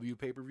AEW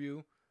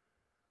pay-per-view.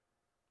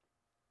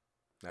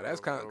 Now, that's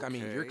kind of, I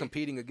mean, you're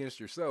competing against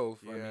yourself.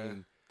 Yeah, I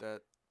mean,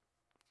 that...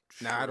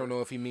 Now, I don't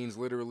know if he means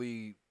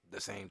literally the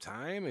same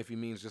time, if he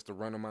means just to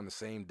run them on the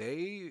same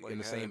day, in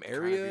the same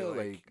area.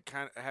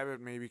 Kind of have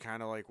it maybe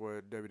kind of like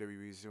what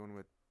WWE's doing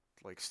with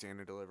like Stand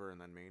and Deliver and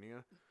then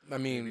Mania. I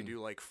mean, maybe do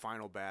like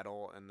Final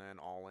Battle and then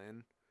All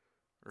In.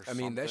 I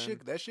mean, that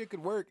shit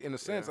could work in a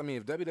sense. I mean,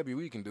 if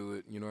WWE can do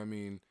it, you know what I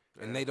mean?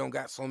 And they don't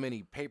got so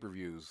many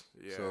pay-per-views.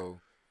 Yeah. So,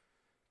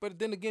 but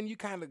then again, you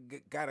kind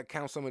of got to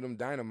count some of them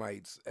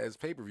Dynamites as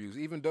pay-per-views,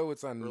 even though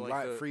it's on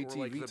free TV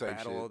like the type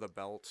Battle shit. of the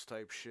Belts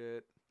type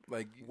shit.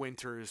 Like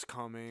Winter is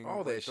coming.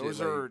 All that shit.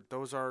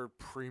 Those are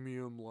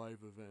premium live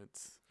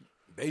events.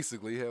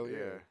 Basically, hell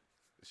yeah.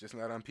 It's just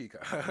not on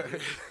Peacock.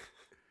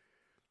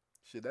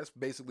 Shit, that's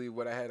basically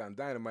what I had on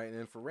Dynamite. And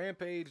then for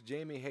Rampage,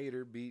 Jamie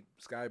Hayter beat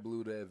Sky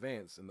Blue to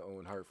advance in the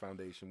Owen Hart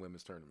Foundation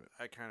Women's Tournament.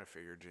 I kind of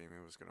figured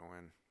Jamie was going to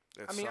win.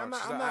 It I mean,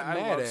 sucks. I'm not I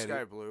mad love at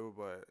Sky it. Blue,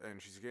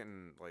 and she's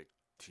getting like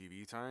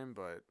TV time,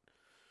 but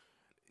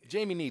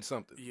Jamie needs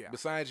something. Yeah.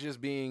 Besides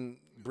just being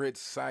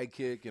Britt's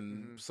sidekick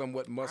and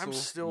somewhat muscle. I'm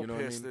still you know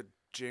pissed what I mean?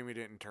 that Jamie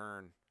didn't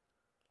turn.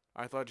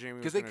 I thought Jamie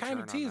was Because they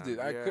kind of teased it.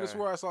 I could have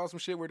swore I saw some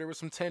shit where there was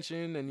some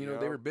tension and,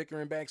 they were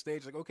bickering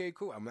backstage. Like, okay,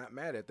 cool. I'm not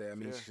mad at that. I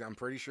mean, I'm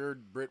pretty sure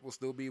Britt will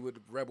still be with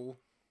Rebel.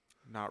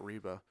 Not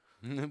Reba.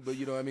 But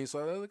you know what I mean? So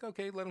I was like,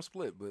 okay, let them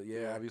split. But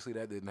yeah, obviously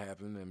that didn't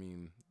happen. I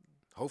mean,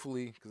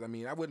 hopefully, because I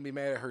mean, I wouldn't be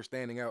mad at her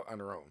standing out on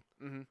her own.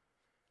 Mm-hmm.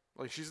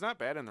 Like, she's not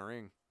bad in the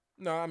ring.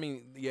 No, I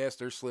mean, yes,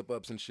 there's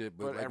slip-ups and shit,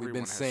 but like we've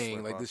been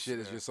saying, like this shit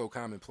is just so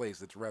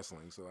commonplace. It's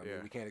wrestling, so I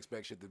mean, we can't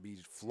expect shit to be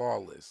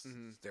flawless.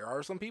 There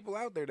are some people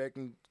out there that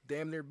can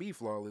damn near be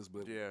flawless,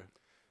 but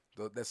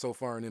that's so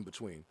far and in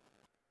between.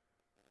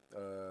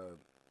 For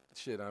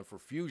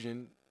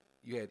Fusion,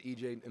 you had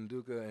EJ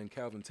Nduka and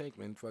Calvin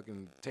Tankman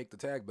fucking take the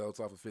tag belts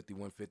off of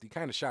 5150.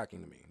 Kind of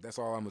shocking to me. That's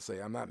all I'm gonna say.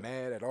 I'm not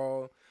mad at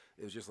all.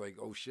 It was just like,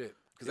 oh shit,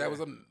 because that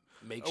was a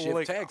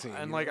makeshift tag team.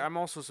 And I'm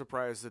also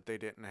surprised that they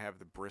didn't have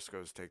the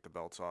Briscoes take the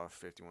belts off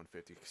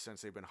 5150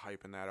 since they've been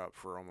hyping that up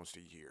for almost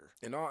a year.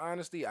 In all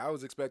honesty, I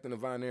was expecting the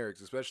Von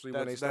Erichs, especially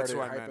when they started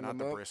hyping them up.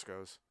 The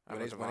Briscoes. When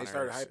they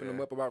started hyping them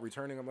up about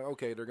returning, I'm like,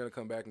 okay, they're gonna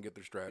come back and get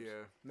their straps.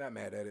 Yeah. Not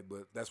mad at it,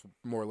 but that's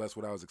more or less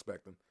what I was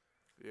expecting.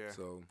 Yeah.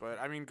 So, but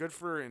I mean, good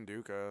for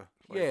Nduka.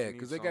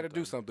 Because they got to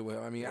do something with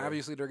him. I mean,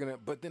 obviously they're gonna.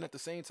 But then at the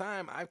same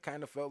time, I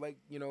kind of felt like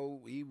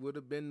he would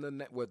have been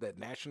that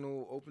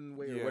national open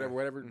weight or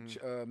whatever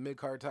mid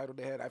card title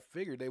they had. I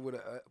figured they would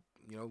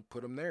have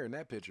put him there in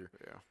that picture.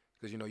 Yeah.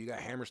 Because you got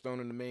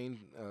Hammerstone in the main,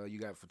 you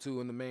got Fatu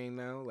in the main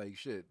now. Like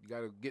shit, you got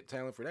to get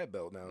talent for that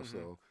belt now.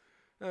 So.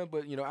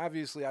 But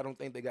obviously, I don't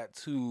think they got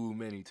too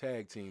many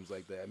tag teams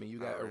like that. I mean, you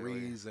got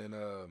Aries and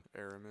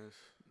Aramis.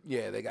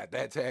 Yeah, they got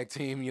that tag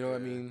team. You know what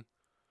I mean?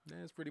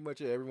 That's pretty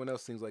much it. Everyone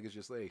else seems like it's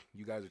just, hey,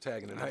 you guys are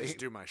tagging tonight. I just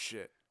do my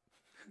shit.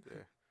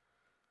 Yeah.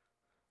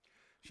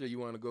 Sure, you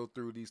want to go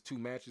through these two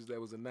matches that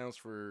was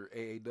announced for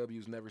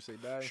AAW's Never Say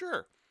Die?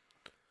 Sure.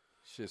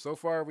 Shit, so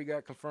far we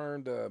got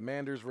confirmed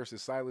Manders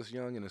versus Silas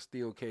Young in a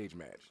steel cage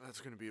match. That's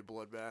going to be a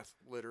bloodbath,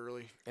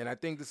 literally. And I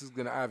think this is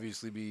going to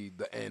obviously be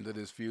the end of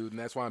this feud, and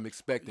that's why I'm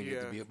expecting it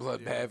to be a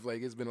bloodbath. Yeah.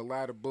 Like, it's been a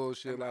lot of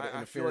bullshit, a lot of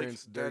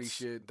interference, dirty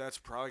shit. That's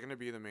probably going to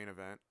be the main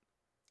event.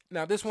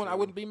 Now, this one I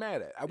wouldn't be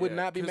mad at. I would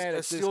not be mad at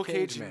this steel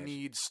cage match.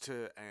 Needs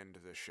to end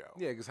the show.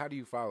 Yeah, because how do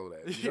you follow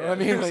that? You know what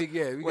I mean? Like,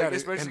 we got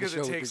especially because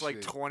it takes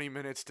like 20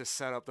 minutes to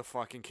set up the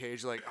fucking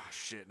cage. Like, oh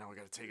shit, now we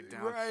got to take it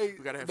down. Right.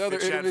 We got to have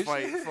Fitz Chat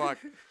fight. Fuck.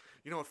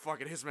 You know what?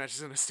 Fucking his match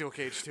is in a steel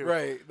cage too.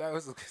 Right. That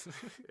was. This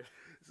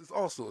is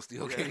also a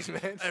steel cage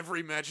match.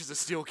 Every match is a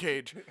steel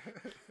cage.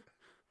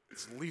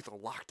 It's lethal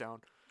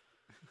lockdown.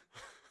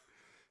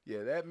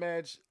 Yeah, that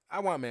match. I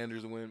want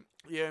Manders to win.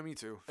 Yeah, me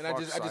too. And I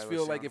just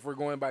feel like if we're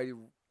going by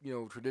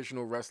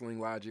traditional wrestling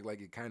logic, like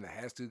it kind of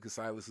has to, because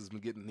Silas has been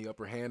getting the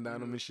upper hand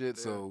on him and shit.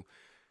 Yeah. So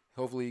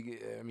hopefully,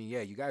 I mean,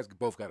 you guys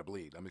both got to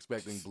bleed. I'm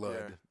expecting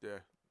blood. Yeah.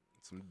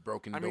 Some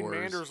broken doors. I mean,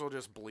 Manders will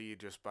just bleed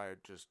just by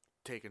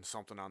taking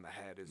something on the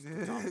head. His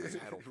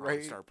head will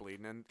probably start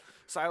bleeding. And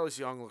Silas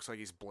Young looks like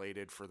he's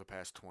bladed for the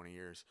past 20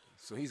 years.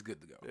 So he's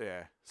good to go.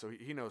 Yeah. So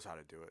he knows how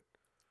to do it.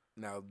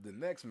 Now, the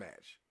next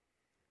match.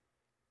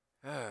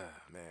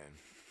 Man.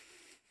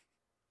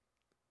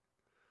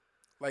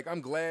 Like,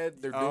 I'm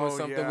glad they're doing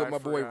something with my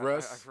boy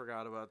Russ. I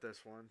forgot about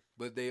this one.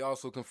 But they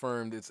also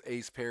confirmed it's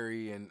Ace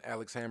Perry and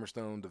Alex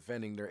Hammerstone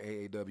defending their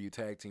AAW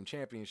Tag Team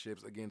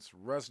Championships against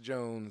Russ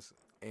Jones,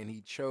 and he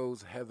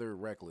chose Heather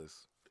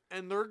Reckless.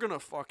 And they're going to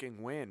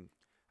fucking win.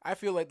 I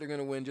feel like they're going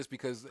to win just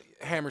because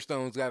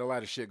Hammerstone's got a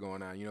lot of shit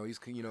going on.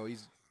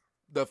 He's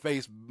the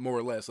face, more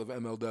or less, of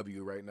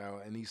MLW right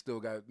now, and he's still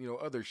got,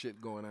 other shit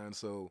going on,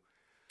 so...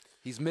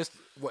 He's missed,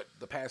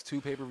 the past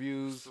 2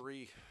 pay-per-views?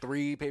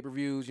 3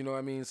 pay-per-views, you know what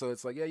I mean? So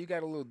it's like, you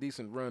got a little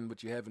decent run,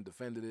 but you haven't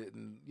defended it.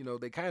 And,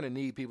 they kind of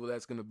need people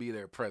that's going to be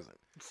there present.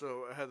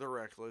 So Heather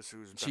Reckless,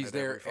 who's been at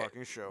every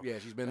fucking show. Yeah,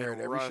 she's been there at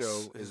every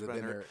show. Is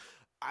been there.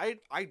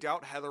 I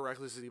doubt Heather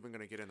Reckless is even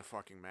going to get in the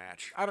fucking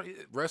match.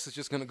 Russ is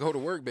just going to go to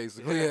work,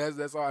 basically. Yeah.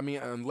 That's all. I mean,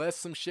 unless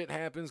some shit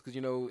happens, because,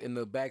 in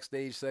the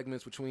backstage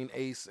segments between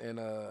Ace and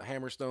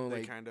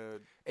Hammerstone,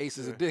 Ace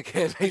is a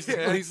dickhead,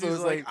 basically. Yeah, so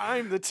it's like,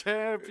 I'm the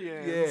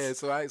champion. Yeah,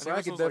 so I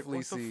can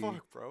definitely see. What the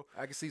fuck, bro?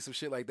 I can see some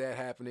shit like that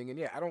happening.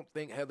 And, I don't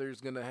think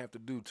Heather's going to have to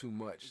do too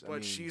much.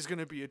 But she's going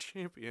to be a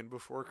champion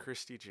before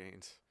Christy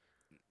Janes.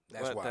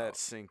 Let that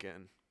sink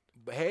in.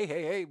 But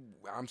hey,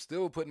 I'm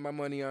still putting my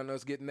money on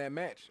us getting that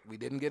match. We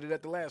didn't get it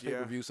at the last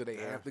pay-per-view, so they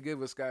have to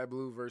give us Sky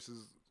Blue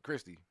versus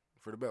Christy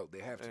for the belt. They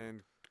have to.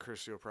 And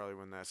Christy will probably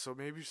win that. So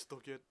maybe still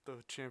get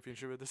the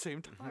championship at the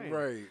same time.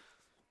 Right.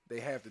 They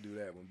have to do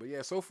that one. But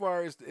yeah, so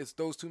far it's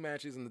those 2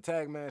 matches, and the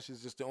tag match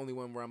is just the only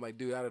one where I'm like,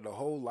 dude, out of the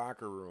whole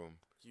locker room.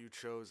 You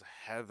chose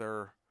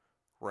Heather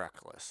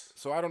Reckless.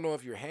 So I don't know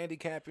if you're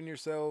handicapping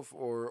yourself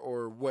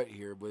or what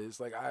here, but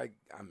it's like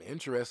I'm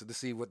interested to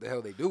see what the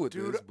hell they do with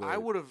this. Dude, I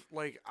would have,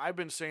 I've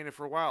been saying it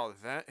for a while,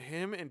 that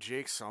him and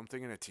Jake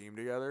Something in a team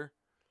together,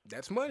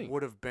 That's money.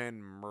 Would have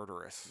been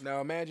murderous.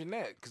 Now imagine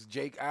that, because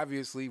Jake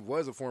obviously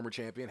was a former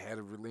champion, had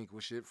to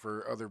relinquish it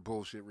for other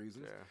bullshit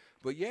reasons. Yeah.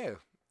 But yeah,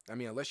 I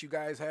mean, unless you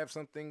guys have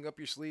something up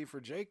your sleeve for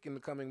Jake in the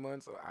coming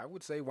months, I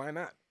would say why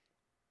not?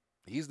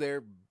 He's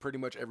there pretty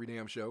much every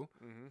damn show.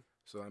 Mm-hmm.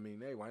 So, I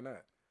mean, hey, why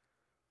not?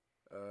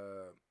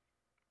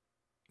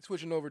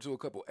 Switching over to a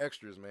couple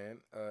extras, man.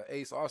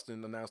 Ace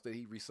Austin announced that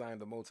he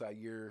re-signed a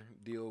multi-year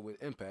deal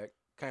with Impact.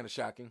 Kind of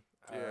shocking.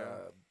 Yeah.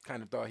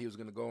 Kind of thought he was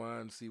going to go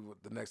on and see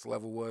what the next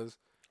level was.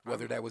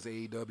 Whether that was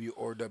AEW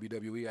or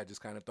WWE, I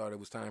just kind of thought it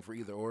was time for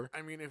either or.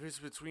 I mean, if it's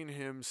between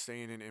him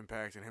staying in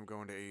Impact and him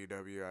going to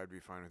AEW, I'd be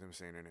fine with him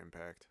staying in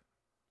Impact.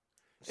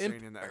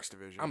 Staying in the X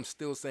Division. I'm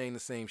still saying the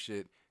same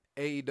shit.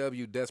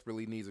 AEW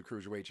desperately needs a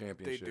Cruiserweight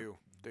Championship. They do.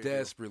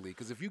 Desperately.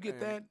 Because if you get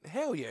that,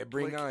 hell yeah,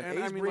 bring on Ace,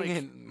 I mean, bring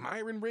in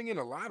Myron, bring in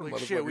a lot of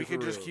motherfuckers. Shit, we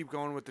could just real. keep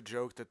going with the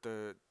joke that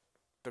the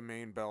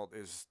main belt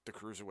is the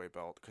Cruiserweight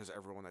belt because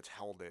everyone that's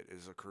held it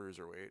is a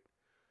Cruiserweight.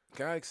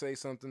 Can I say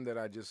something that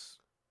I just...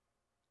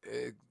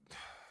 It's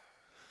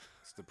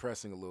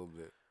depressing a little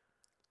bit.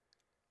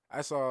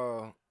 I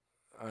saw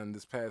on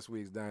this past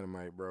week's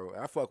Dynamite, bro.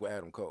 I fuck with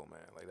Adam Cole, man.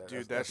 Like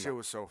Dude, that shit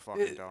was so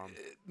fucking dumb.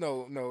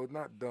 No,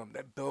 not dumb.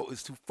 That belt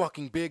is too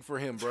fucking big for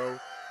him, bro.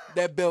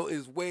 That belt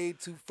is way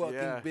too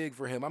fucking big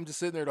for him. I'm just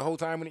sitting there the whole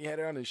time when he had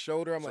it on his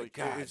shoulder. I'm like,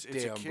 God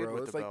damn,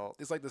 bro.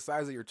 It's like the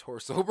size of your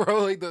torso,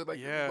 bro.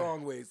 The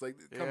long ways. Like,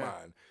 come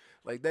on.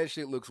 Like, that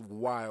shit looks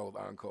wild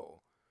on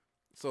Cole.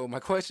 So my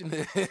question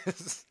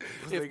is,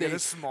 if they get a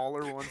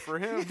smaller one for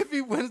him, if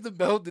he wins the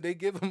belt, do they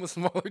give him a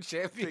smaller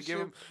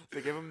championship?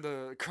 They give him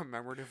the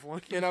commemorative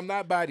one. And I'm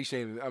not body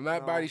shaming. I'm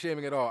not body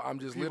shaming at all. I'm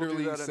just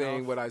literally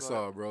saying what I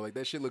saw, bro. Like,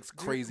 that shit looks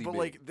crazy. But big.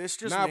 like, this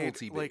just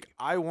novelty made, like,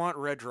 I want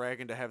Red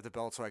Dragon to have the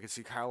belt so I could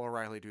see Kyle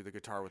O'Reilly do the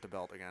guitar with the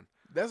belt again.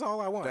 That's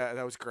all I want.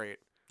 That was great.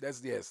 I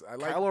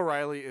like Kyle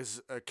O'Reilly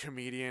is a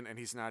comedian and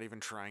he's not even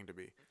trying to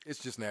be. It's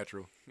just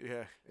natural.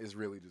 Yeah. It's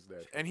really just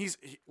natural. And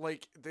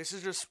this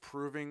is just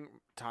proving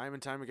time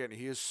and time again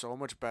he is so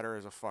much better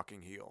as a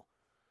fucking heel.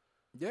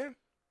 Yeah.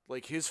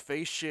 Like, his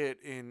face shit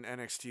in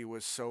NXT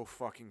was so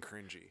fucking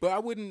cringy. But I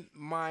wouldn't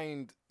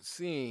mind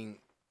seeing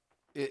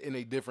it in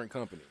a different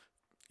company.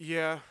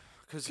 Yeah.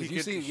 Because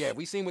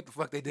we seen what the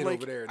fuck they did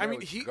over there. I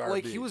mean,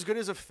 he was good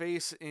as a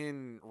face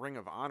in Ring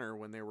of Honor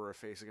when they were a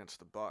face against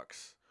the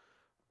Bucks.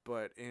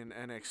 But in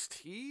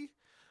NXT,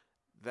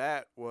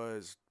 that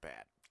was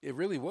bad. It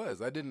really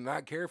was. I did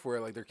not care for it.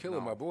 Like, they're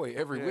killing my boy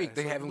every week.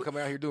 They have him come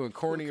out here doing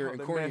cornier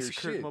and cornier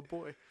shit. My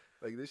boy.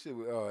 Like, this shit.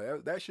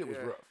 That shit was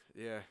rough.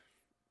 Yeah.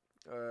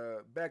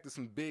 Back to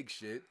some big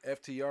shit.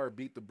 FTR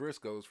beat the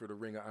Briscoes for the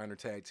Ring of Honor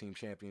Tag Team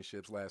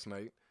Championships last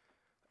night.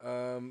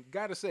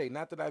 Gotta say,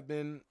 not that I've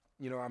been.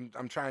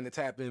 I'm trying to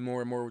tap in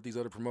more and more with these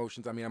other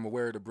promotions. I mean, I'm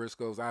aware of the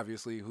Briscoes,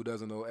 obviously. Who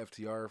doesn't know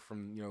FTR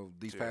from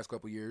these past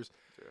couple years?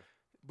 Yeah.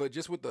 But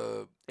just with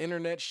the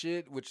internet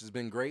shit, which has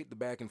been great, the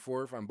back and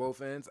forth on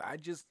both ends, I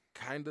just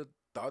kind of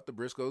thought the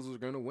Briscoes was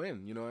going to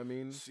win. You know what I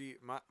mean? See,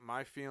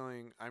 my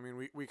feeling, I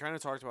mean, we kind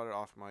of talked about it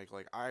off mic.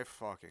 Like, I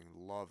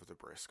fucking love the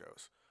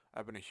Briscoes.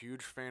 I've been a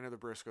huge fan of the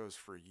Briscoes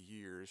for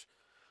years.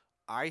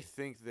 I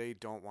think they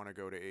don't want to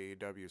go to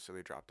AEW, so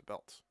they drop the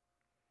belts.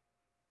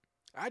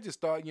 I just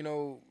thought,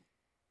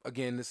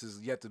 again, this is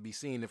yet to be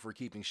seen if we're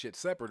keeping shit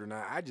separate or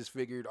not. I just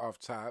figured off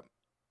top,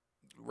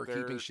 we're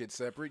keeping shit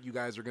separate. You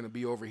guys are going to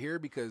be over here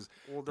because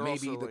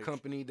maybe the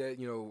company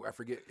that, I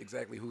forget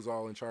exactly who's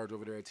all in charge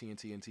over there at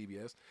TNT and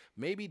TBS.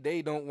 Maybe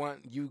they don't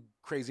want you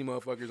crazy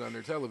motherfuckers on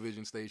their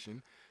television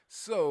station.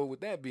 So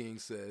with that being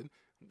said,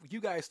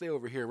 you guys stay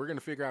over here. We're going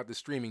to figure out the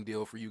streaming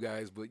deal for you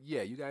guys. But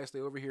yeah, you guys stay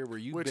over here where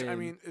you've been. I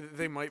mean,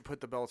 they might put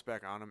the belts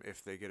back on them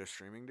if they get a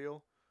streaming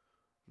deal.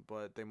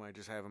 But they might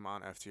just have them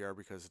on FTR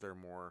because they're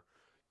more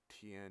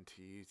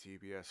TNT,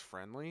 TBS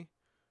friendly.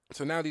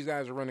 So now these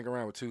guys are running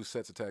around with 2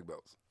 sets of tag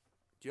belts.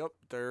 Yep,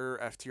 they're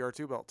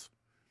FTR2 belts.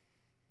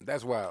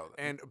 That's wild.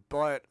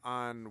 But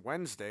on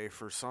Wednesday,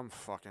 for some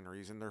fucking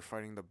reason, they're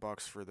fighting the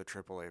Bucks for the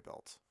AAA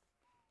belts.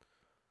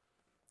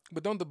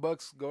 But don't the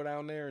Bucks go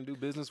down there and do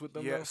business with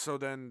them? Yeah, though? So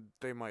then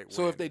they might win.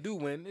 So if they do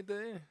win,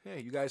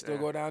 you guys still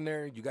go down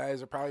there. You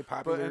guys are probably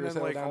popular as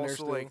hell down there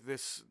still. Like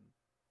this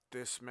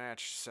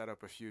match set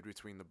up a feud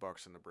between the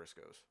Bucks and the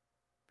Briscoes.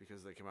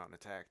 Because they came out and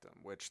attacked them,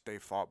 which they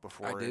fought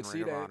before in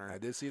Ring of Honor. I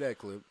did see that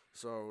clip.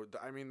 So,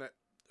 I mean,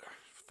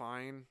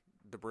 fine.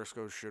 The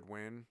Briscoes should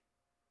win.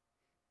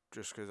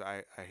 Just because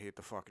I hate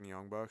the fucking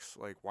Young Bucks.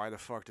 Like, why the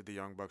fuck did the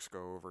Young Bucks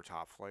go over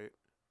Top Flight?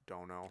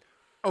 Don't know.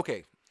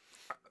 Okay.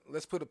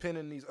 Let's put a pin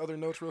in these other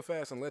notes real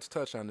fast, and let's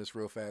touch on this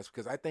real fast.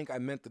 Because I think I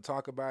meant to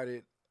talk about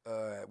it,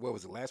 what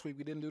was it, last week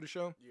we didn't do the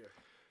show? Yeah.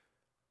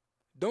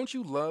 Don't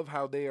you love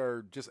how they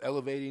are just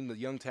elevating the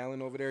young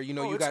talent over there? You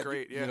got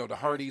great, yeah. The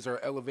Hardys are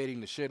elevating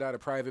the shit out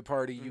of Private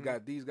Party. Mm-hmm. You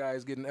got these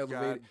guys getting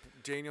elevated.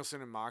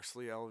 Danielson and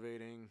Moxley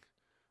elevating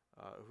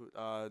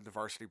the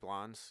Varsity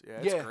Blondes. Yeah,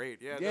 it's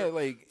great. Yeah,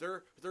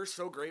 they're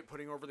so great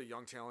putting over the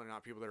young talent and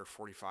not people that are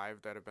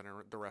 45 that have been in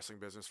the wrestling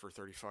business for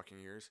 30 fucking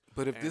years.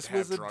 But if this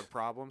was drug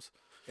problems,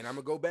 and I'm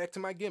gonna go back to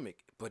my gimmick.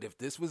 But if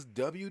this was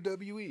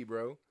WWE,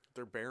 bro,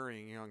 they're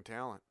burying young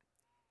talent.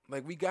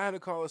 Like, we got to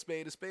call a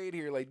spade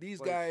here. Like,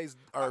 these guys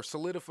are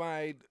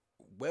solidified,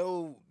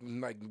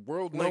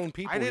 world-known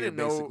people here,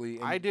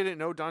 basically. I didn't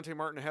know Dante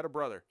Martin had a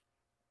brother.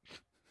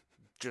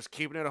 Just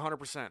keeping it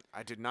 100%.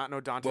 I did not know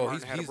Dante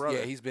Martin had a brother.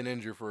 Yeah, he's been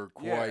injured for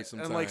quite some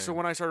time. And, like, so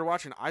when I started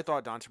watching, I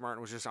thought Dante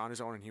Martin was just on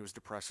his own and he was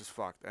depressed as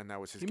fuck, and that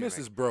was his gimmick. He missed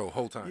his bro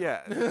whole time.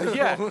 Yeah,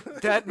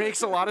 that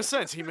makes a lot of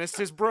sense. He missed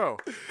his bro,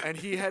 and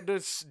he had to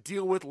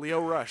deal with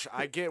Leo Rush.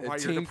 I get why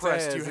you're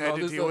depressed. You had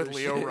to deal with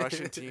Leo Rush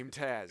and Team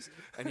Taz,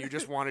 and you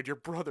just wanted your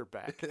brother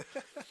back.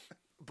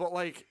 But,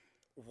 like,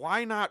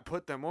 why not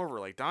put them over?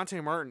 Like,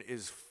 Dante Martin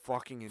is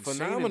fucking insane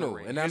phenomenal, in the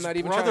ring. And I'm not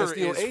even trying to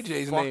steal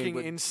AJ's name.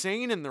 Fucking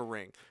insane in the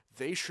ring.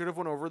 They should have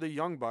went over the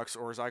Young Bucks,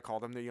 or as I call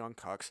them, the Young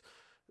Cucks,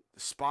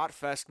 Spot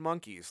Fest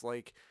monkeys.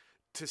 Like,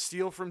 to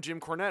steal from Jim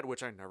Cornette,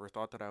 which I never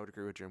thought that I would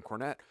agree with Jim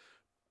Cornette,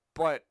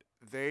 but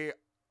they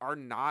are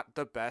not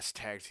the best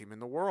tag team in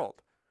the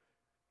world.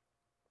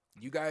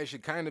 You guys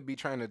should kind of be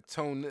trying to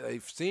tone,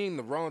 seeing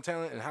the raw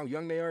talent and how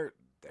young they are.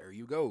 There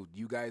you go.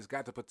 You guys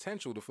got the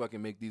potential to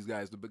fucking make these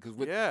guys, because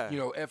with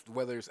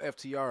whether it's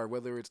FTR,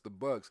 whether it's the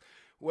Bucks,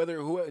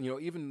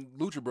 even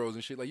Lucha Bros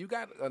and shit. Like, you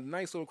got a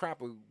nice little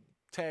crop of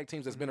tag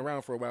teams that's been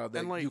around for a while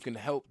that, like, you can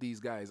help these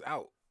guys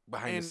out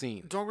behind the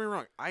scenes. Don't get me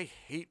wrong, I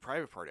hate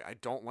Private Party. I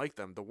don't like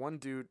them. The one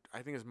dude,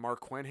 I think is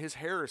Mark Quinn, his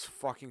hair is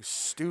fucking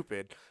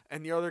stupid.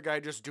 And the other guy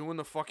just doing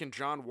the fucking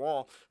John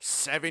Wall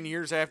 7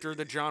 years after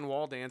the John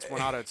Wall dance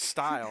went out of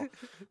style.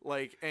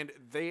 Like, and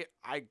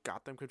I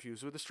got them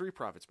confused with the Street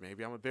Profits.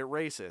 Maybe I'm a bit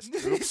racist.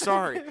 Oops,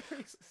 sorry.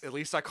 At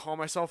least I call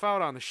myself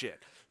out on the shit.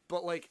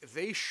 But, like,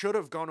 they should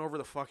have gone over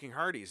the fucking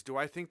Hardys. Do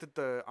I think that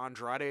the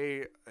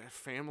Andrade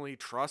Family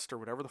Trust, or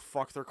whatever the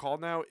fuck they're called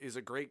now, is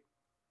a great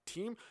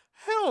team?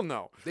 Hell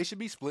no. They should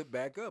be split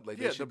back up. Like,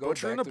 the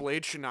Butcher and the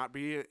Blade should not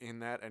be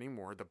in that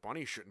anymore. The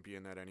Bunny shouldn't be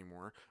in that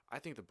anymore. I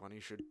think the Bunny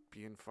should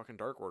be in fucking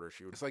Dark Order.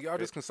 It's like, y'all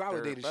just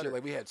consolidated shit.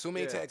 Like, we had so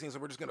many tag teams, so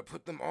we're just going to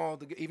put them all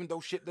together, even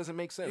though shit doesn't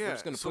make sense. We're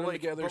just going to put them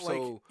together. But,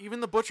 like, even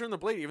the Butcher and the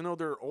Blade, even though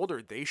they're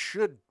older, they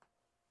should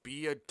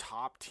be a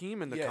top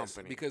team in the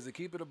company. Because to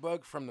keep it a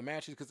bug from the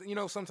matches, because,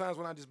 sometimes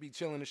when I just be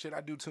chilling and shit,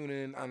 I do tune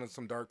in on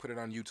some Dark, put it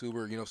on YouTube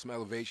or, some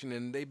Elevation,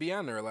 and they be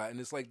on there a lot, and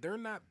it's like, they're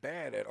not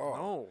bad at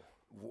all.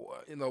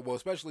 No.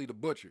 Especially the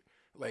Butcher.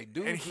 Like,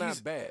 dude's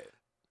not bad.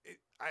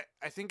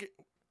 I think...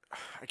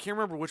 I can't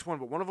remember which one,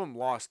 but one of them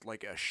lost,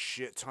 like, a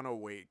shit ton of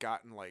weight,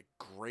 got in, like,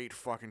 great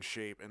fucking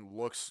shape, and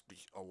looks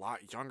a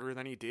lot younger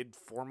than he did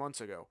 4 months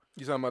ago.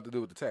 You're talking about the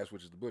dude with the tats,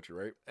 which is the Butcher,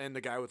 right? And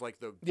the guy with, like,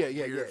 the Yeah.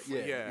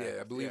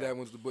 I believe that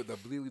one's the Butcher. I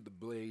believe the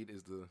Blade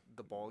is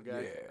the bald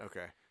guy? Yeah.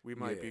 Okay. We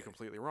might be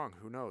completely wrong.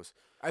 Who knows?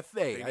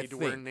 They need to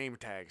wear name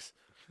tags.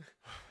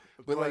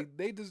 But like,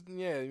 they just,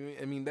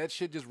 I mean, that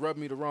shit just rubbed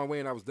me the wrong way,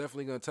 and I was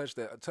definitely going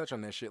to touch on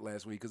that shit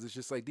last week, because it's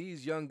just like,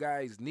 these young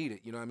guys need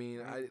it, you know what I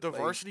mean? The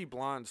Varsity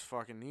Blondes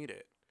fucking need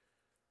it.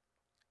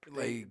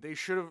 Like, they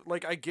should have,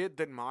 like, I get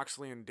that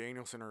Moxley and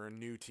Danielson are a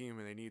new team,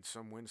 and they need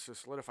some wins to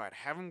solidify it.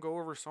 Have them go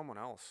over someone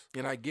else.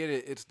 And I get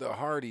it, it's the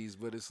Hardys,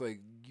 but it's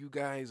like, you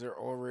guys are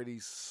already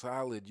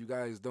solid. You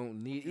guys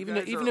don't need, even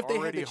if they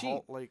had to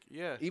cheat.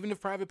 Even if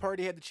Private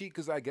Party had to cheat,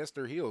 because I guess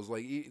they're heels,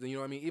 like, you know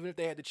what I mean? Even if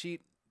they had to cheat,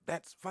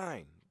 that's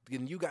fine.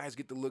 And you guys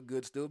get to look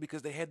good still,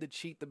 because they had to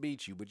cheat to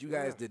beat you, but you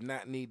guys did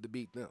not need to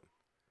beat them.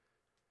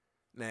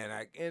 And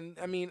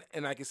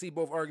I can see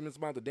both arguments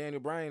about the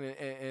Daniel Bryan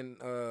and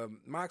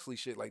Moxley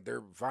shit. Like,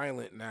 they're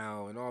violent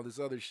now and all this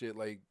other shit.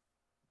 Like,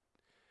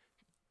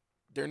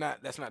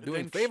 that's not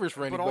doing favors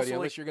for anybody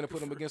unless you're going to put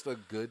them against a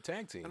good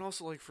tag team. And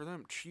also, like,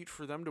 cheat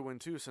for them to win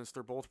too, since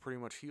they're both pretty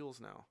much heels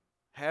now.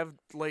 Have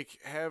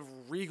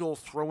Regal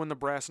throw in the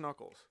brass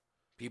knuckles.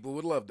 People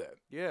would love that.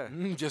 Yeah.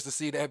 Just to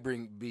see that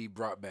be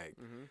brought back.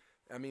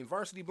 Mm-hmm. I mean,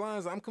 Varsity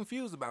Blondes, I'm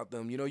confused about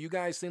them. You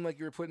guys seem like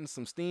you were putting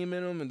some steam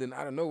in them, and then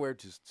out of nowhere,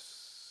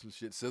 just some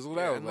shit sizzled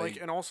out.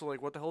 And also,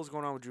 what the hell is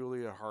going on with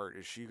Julia Hart?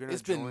 Is she gonna?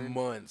 It's been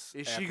months.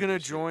 Is she gonna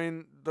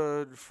join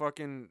the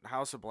fucking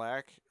House of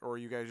Black, or are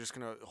you guys just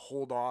gonna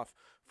hold off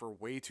for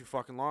way too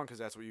fucking long because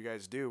that's what you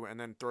guys do, and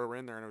then throw her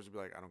in there and it was be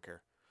like, I don't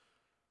care.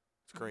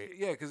 It's great.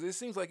 Yeah, because it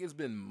seems like it's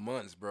been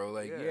months, bro.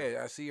 Like,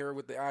 I see her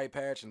with the eye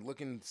patch and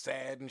looking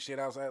sad and shit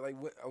outside.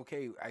 Like, what?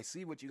 Okay, I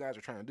see what you guys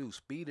are trying to do.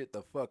 Speed it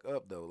the fuck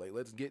up, though. Like,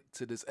 let's get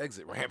to this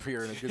exit ramp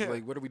here. And it's just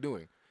like, what are we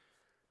doing?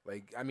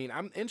 Like, I mean,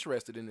 I'm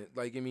interested in it.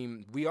 Like, I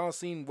mean, we all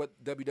seen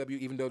what WWE,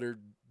 even though they're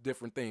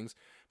different things,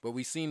 but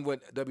we seen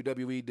what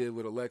WWE did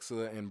with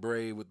Alexa and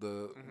Bray with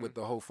the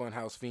whole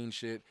Funhouse Fiend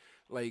shit.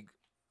 Like,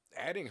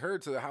 adding her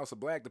to the House of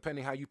Black,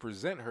 depending how you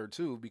present her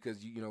too,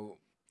 because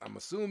I'm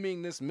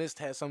assuming this Mist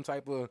has some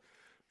type of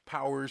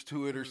powers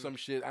to it or some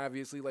shit.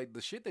 Obviously, like,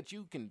 the shit that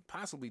you can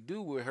possibly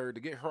do with her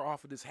to get her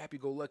off of this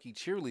happy-go-lucky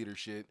cheerleader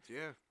shit.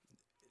 Yeah.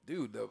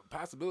 Dude, the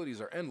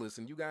possibilities are endless,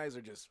 and you guys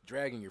are just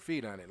dragging your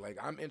feet on it. Like,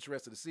 I'm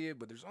interested to see it,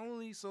 but there's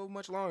only so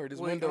much longer this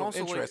window of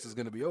interest is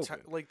going to be open.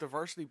 The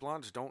Varsity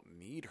Blondes don't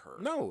need her.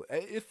 No,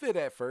 it fit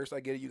at first. I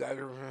get it. You guys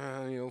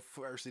are,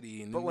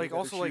 varsity, and but like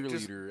also the like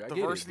just the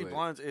Varsity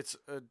Blondes. It's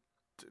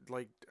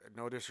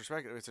no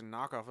disrespect, it's a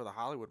knockoff of the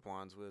Hollywood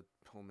Blondes with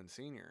Pillman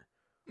Sr.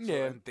 So,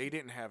 and they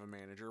didn't have a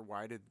manager.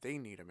 Why did they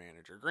need a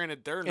manager?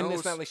 Granted, and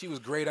it's not like she was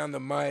great on the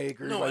mic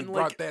or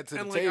brought that to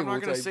the table. I'm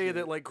not gonna say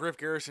that like Griff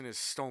Garrison is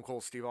Stone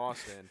Cold Steve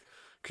Austin,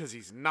 because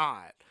he's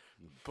not.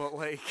 But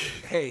like,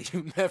 hey,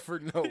 you never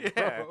know,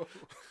 bro.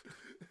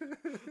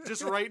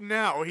 Just right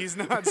now, he's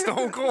not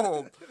Stone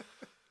Cold.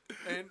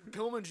 And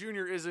Pillman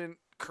Jr. isn't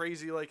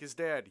crazy like his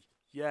dad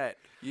yet.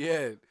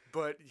 Yeah.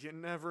 But you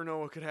never know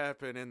what could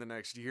happen in the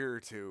next year or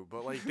two.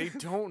 But like, they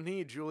don't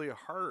need Julia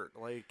Hart.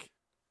 Like,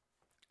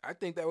 I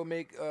think that would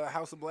make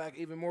House of Black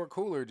even more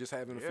cooler, just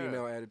having a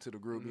female added to the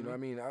group. You know what I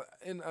mean?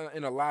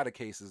 In a lot of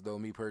cases, though,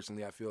 me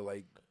personally, I feel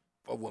like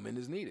a woman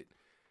is needed.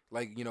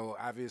 Like, you know,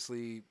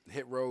 obviously,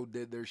 Hit Row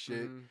did their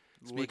shit.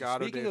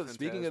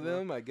 Speaking of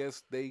them, I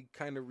guess they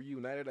kind of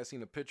reunited. I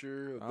seen a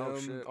picture of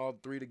them all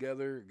three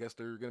together. I guess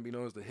they're going to be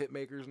known as the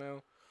Hitmakers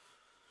now.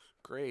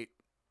 Great.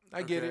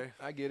 I get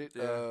it.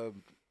 Yeah.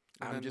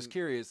 I'm just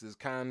curious, is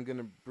Khan going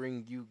to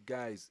bring you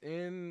guys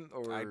in?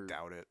 Or I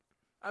doubt it.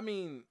 I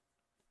mean,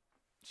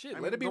 shit,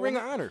 let it be Ring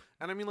of Honor.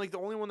 And I mean, like, the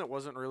only one that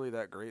wasn't really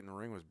that great in the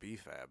ring was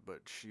B-Fab, but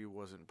she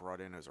wasn't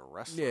brought in as a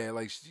wrestler. Yeah,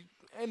 like,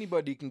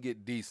 anybody can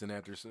get decent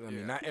after. I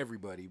mean, not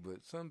everybody,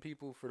 but some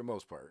people for the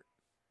most part.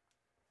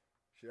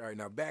 All right,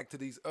 now back to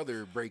these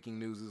other breaking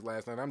news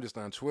last night. I'm just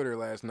on Twitter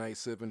last night,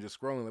 sipping, just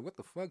scrolling. Like, what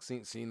the fuck?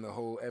 Seen the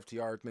whole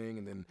FTR thing,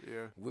 and then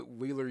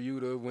Wheeler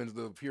Yuta wins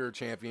the Pure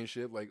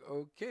Championship. Like,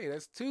 okay,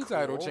 that's two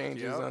title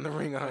changes on the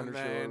Ring of Honor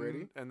show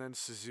already. And then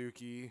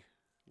Suzuki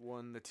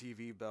won the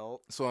TV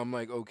belt. So I'm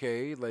like,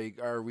 okay, like,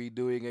 are we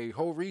doing a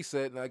whole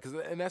reset?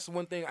 And that's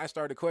one thing I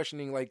started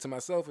questioning, like, to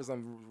myself as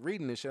I'm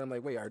reading this shit. I'm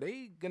like, wait, are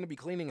they going to be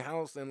cleaning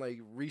house and, like,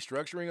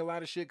 restructuring a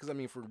lot of shit? Because, I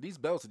mean, for these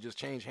belts to just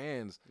change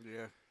hands.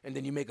 Yeah. And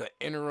then you make an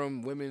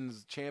interim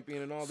women's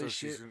champion and all this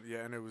shit. Yeah,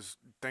 and it was,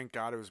 thank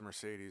God it was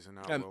Mercedes and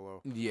not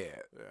Willow. Yeah.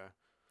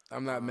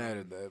 I'm not mad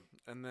at that.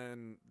 And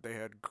then they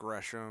had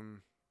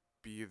Gresham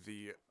be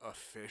the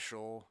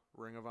official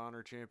Ring of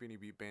Honor champion. He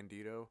beat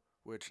Bandito,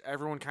 which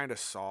everyone kind of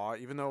saw,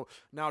 even though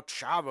now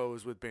Chavo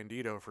is with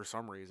Bandito for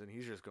some reason.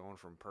 He's just going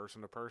from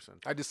person to person.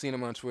 I just seen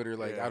him on Twitter,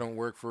 like, I don't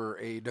work for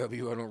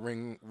AEW. I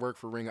don't work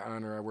for Ring of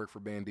Honor. I work for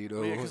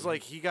Bandito. Yeah, because,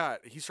 like, he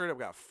straight up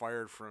got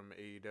fired from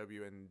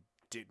AEW and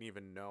didn't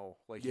even know.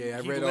 Like,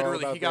 I read literally all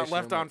about he got that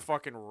left shit. on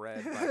fucking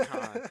red by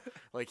Khan.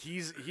 Like,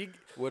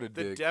 what a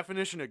the dick.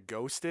 definition of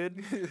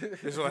ghosted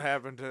is what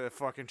happened to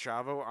fucking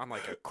Chavo on,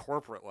 like, a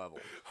corporate level.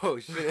 Oh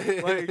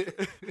shit.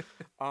 Like,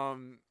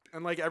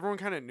 and like everyone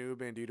kind of knew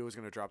Bandito was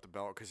gonna drop the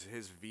belt because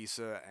his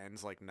visa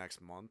ends like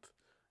next month.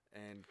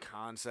 And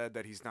Khan said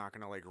that he's not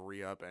going to, like,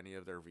 re-up any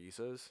of their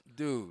visas.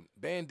 Dude,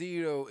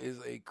 Bandito is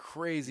a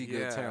crazy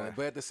good talent.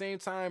 But at the same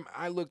time,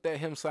 I looked at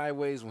him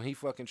sideways when he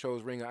fucking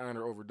chose Ring of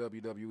Honor over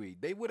WWE.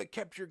 They would have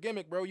kept your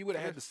gimmick, bro. You would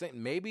have had the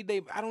same. Maybe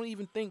I don't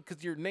even think,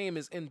 because your name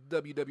is in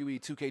WWE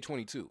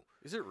 2K22.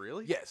 Is it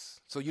really? Yes.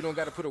 So you don't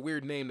got to put a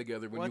weird name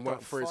together when you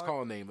want for his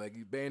call name. Like,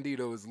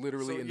 Bandito is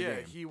literally in the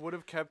game. He would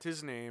have kept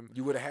his name.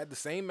 You would have had the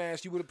same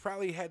mask. You would have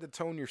probably had to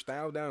tone your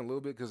style down a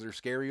little bit because they're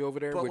scary over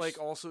there. But, which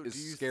like, also, is do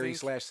you scary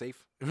think, /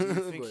 safe. Do you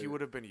think he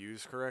would have been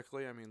used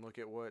correctly? I mean, look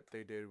at what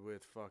they did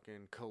with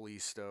fucking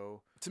Kalisto.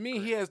 To me,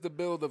 he has the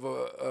build of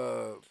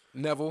a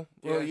Neville.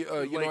 Yeah, you know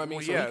what I mean?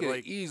 Well, so he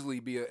could easily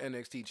be an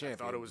NXT champion. I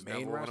thought it was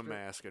Neville in a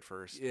mask at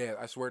first. Yeah,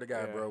 I swear to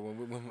God, bro.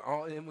 When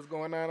all in was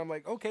going on, I'm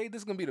like, okay,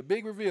 this is gonna be the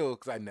big reveal,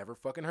 because I never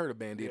fucking heard of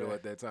Bandito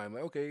at that time.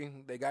 Like, okay,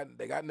 they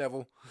got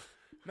Neville.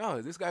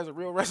 No, this guy's a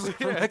real wrestler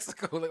from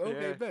Mexico. Like,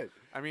 okay, bet.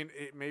 I mean,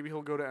 maybe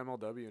he'll go to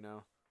MLW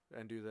now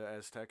and do the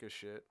Azteca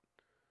shit.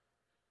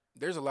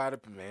 There's a lot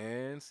of,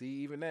 see,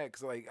 even that,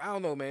 because, like, I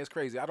don't know, man, it's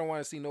crazy. I don't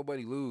want to see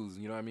nobody lose,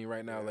 you know what I mean,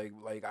 right now.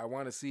 Like I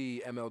want to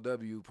see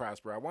MLW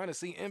prosper. I want to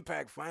see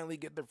Impact finally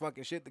get their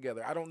fucking shit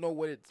together. I don't know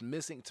what it's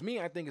missing. To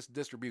me, I think it's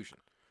distribution.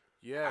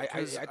 Yeah,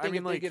 I think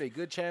if they get a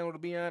good channel to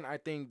be on, I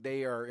think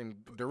they are in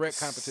direct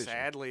competition.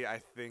 Sadly, I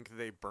think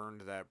they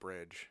burned that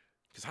bridge.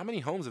 Because how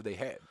many homes have they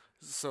had?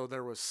 So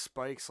there was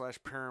Spike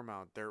 /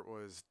 Paramount. There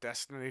was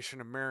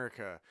Destination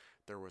America.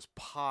 There was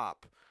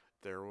Pop.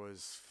 There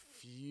was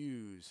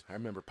Fuse. I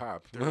remember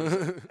Pop.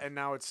 And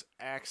now it's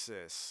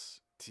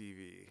Access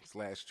TV.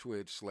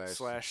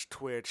 /Twitch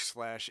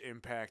 /Twitch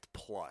 /Impact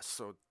Plus.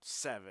 So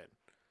 7.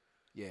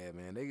 Yeah,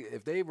 man.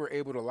 If they were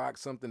able to lock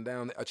something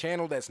down, a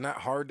channel that's not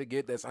hard to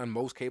get, that's on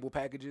most cable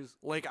packages.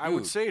 Like, I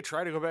would say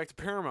try to go back to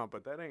Paramount,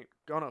 but that ain't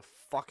gonna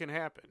fucking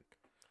happen.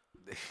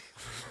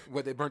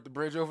 What, they burnt the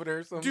bridge over there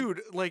or something?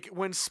 Dude, like,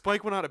 when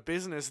Spike went out of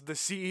business, the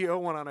CEO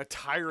went on a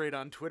tirade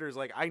on Twitter. It's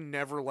like, I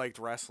never liked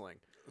wrestling.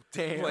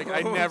 Damn. Like,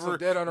 I never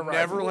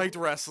never liked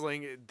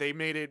wrestling. They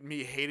made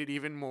me hate it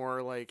even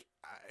more. Like,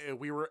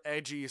 we were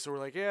edgy, so we're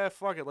like, yeah,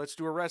 fuck it, let's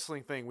do a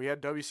wrestling thing. We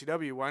had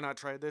WCW, why not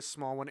try this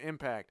small one,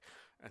 Impact?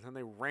 And then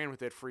they ran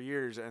with it for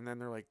years, and then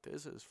they're like,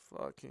 this is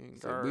fucking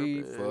garbage.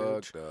 We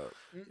fucked up.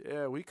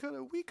 Yeah, we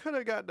could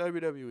have got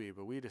WWE,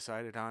 but we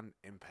decided on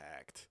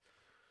Impact.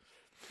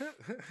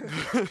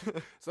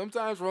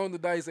 Sometimes rolling the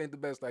dice ain't the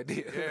best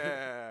idea.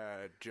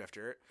 Yeah, Jeff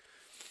Jarrett.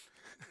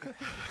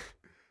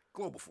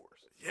 Global Force.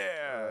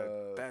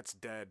 Yeah, that's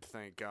dead,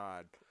 thank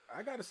God.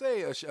 I gotta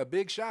say, a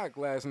big shock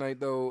last night,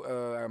 though.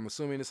 I'm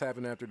assuming this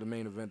happened after the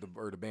main event,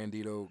 or the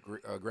Bandito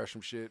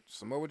Gresham shit.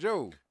 Samoa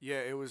Joe. Yeah,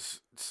 it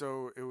was.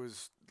 So it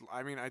was.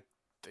 I mean, I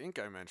think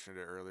I mentioned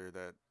it earlier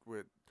that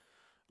with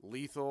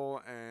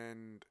Lethal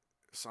and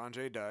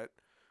Sanjay Dutt,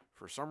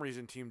 for some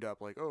reason teamed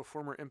up. Like, oh,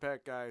 former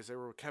Impact guys. They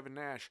were with Kevin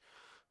Nash.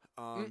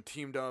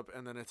 Teamed up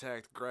and then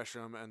attacked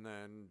Gresham, and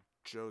then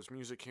Joe's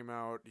music came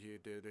out. He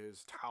did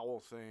his towel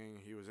thing.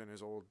 He was in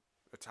his old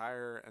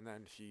attire, and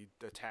then he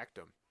attacked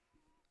him.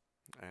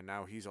 And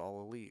now he's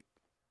all elite.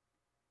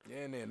 Yeah,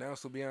 and then now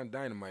still be on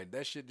Dynamite.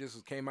 That shit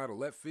just came out of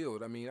left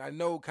field. I mean, I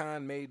know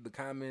Khan made the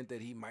comment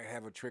that he might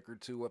have a trick or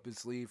two up his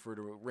sleeve for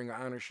the Ring of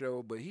Honor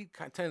show, but he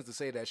tends to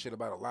say that shit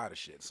about a lot of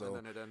shit. So, and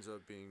then it ends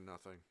up being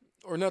nothing.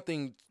 Or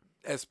nothing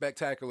as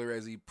spectacular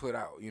as he put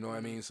out, you know what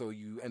I mean? So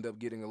you end up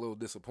getting a little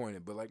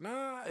disappointed. But like,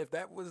 nah, if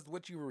that was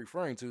what you were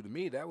referring to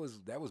me, that was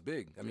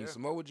big. I mean,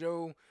 Samoa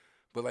Joe.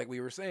 But like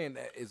we were saying,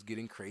 that is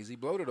getting crazy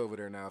bloated over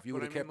there now. If you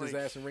would have kept his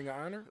ass in Ring of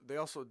Honor,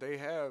 they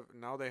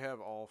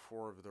have all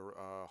 4 of the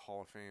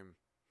Hall of Fame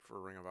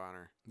for Ring of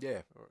Honor.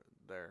 Yeah,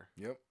 there.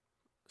 Yep.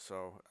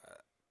 So,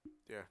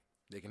 yeah,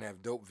 they can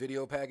have dope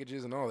video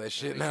packages and all that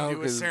shit they now. Can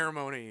do a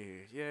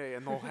ceremony, yeah,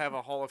 and they'll have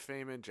a Hall of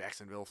Fame in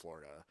Jacksonville,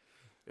 Florida.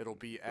 It'll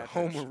be at the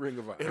home of Ring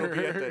of Honor. It'll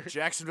be at the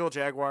Jacksonville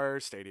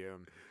Jaguars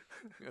Stadium.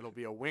 It'll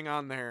be a wing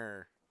on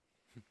there.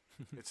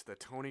 It's the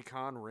Tony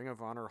Khan Ring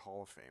of Honor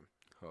Hall of Fame.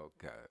 Oh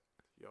God.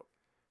 Yep.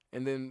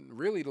 And then,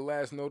 really, the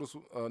last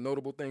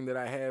notable thing that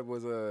I had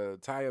was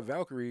Taya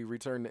Valkyrie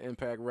returned to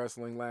Impact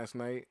Wrestling last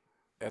night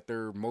at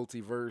their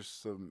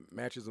multiverse of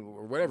matches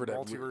or whatever that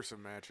multiverse of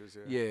matches.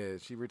 Yeah. Yeah,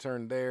 she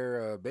returned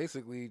there.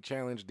 Basically,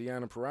 challenged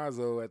Deonna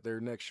Purrazzo at their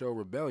next show,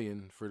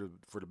 Rebellion, for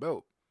the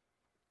belt.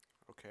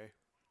 Okay.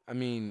 I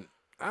mean,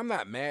 I'm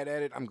not mad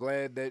at it. I'm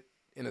glad that,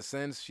 in a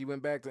sense, she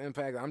went back to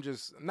Impact. I'm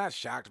just not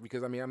shocked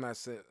because, I mean, I'm not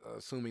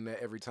assuming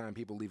that every time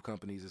people leave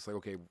companies, it's like,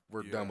 okay,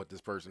 we're done with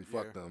this person.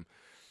 Fuck them.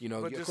 You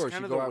know, but of just course,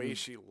 kind you of go the out way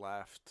she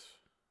left.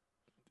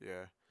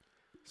 Yeah.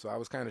 So I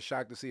was kind of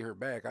shocked to see her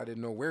back. I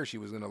didn't know where she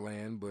was going to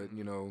land, but,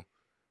 you know,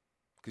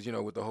 because, you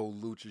know, with the whole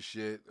Lucha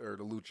shit or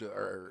the Lucha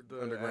or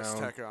the Underground.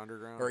 Azteca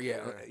Underground. Or,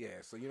 yeah.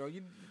 So, you know,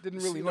 you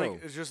didn't really know.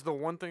 Like, it's just the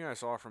one thing I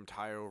saw from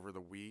Taya over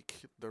the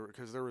week,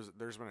 because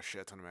there's been a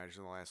shit ton of matches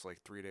in the last,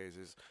 3 days,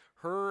 is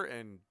her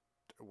and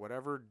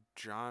whatever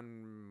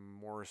John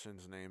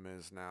Morrison's name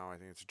is now. I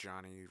think it's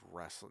Johnny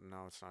Wrestling.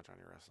 No, it's not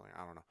Johnny Wrestling.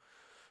 I don't know.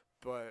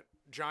 But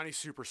Johnny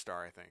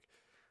Superstar, I think.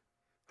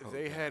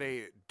 They had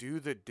a do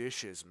the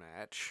dishes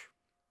match.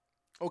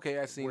 Okay,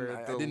 I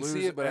didn't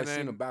see it, but I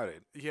seen about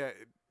it. Yeah,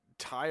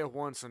 Taya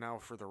won, so now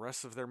for the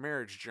rest of their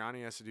marriage,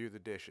 Johnny has to do the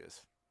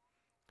dishes.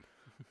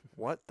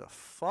 What the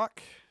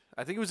fuck?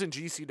 I think it was in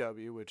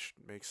GCW, which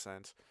makes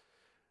sense.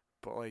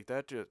 But like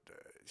that, just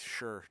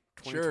sure.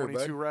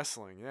 2022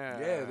 wrestling, yeah.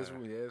 Yeah, this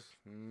one, yes.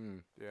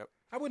 Yep.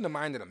 I wouldn't have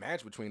minded a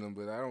match between them,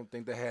 but I don't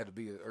think that had to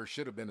be or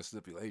should have been a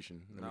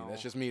stipulation. I mean,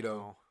 that's just me though.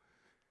 No.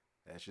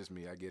 That's just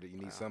me. I get it. You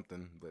need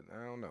something, but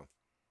I don't know.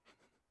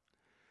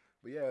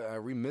 But yeah,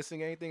 are we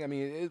missing anything? I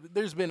mean,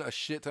 there's been a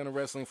shit ton of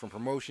wrestling from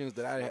promotions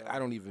that I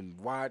don't even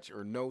watch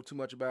or know too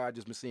much about. I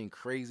just been seeing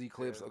crazy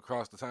clips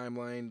across the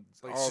timeline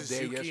like all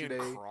Suzuki day yesterday.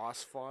 And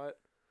Cross fought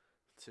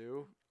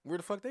too. Where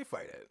the fuck they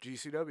fight at?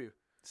 GCW.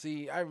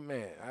 See,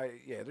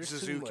 there's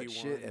Suzuki too much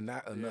shit and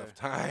not enough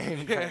Yeah.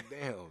 time. God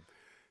damn.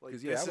 Like, I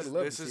would love to see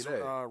that. This is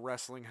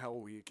Wrestling Hell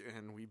Week,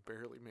 and we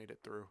barely made it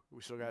through.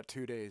 We still got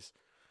 2 days.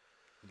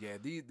 Yeah,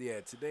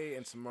 today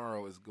and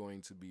tomorrow is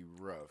going to be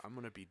rough. I'm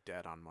going to be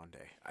dead on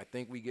Monday. I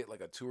think we get like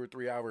a 2 or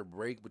 3 hour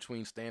break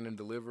between Stand and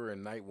Deliver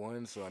and night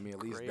one, so I mean,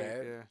 at least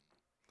that. Yeah.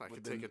 I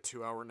could take a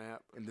 2-hour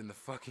nap. And then the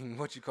fucking,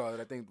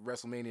 I think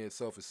WrestleMania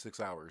itself is 6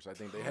 hours. I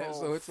think they have,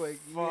 so it's like,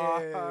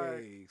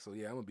 yay. So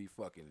yeah, I'm going to be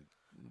fucking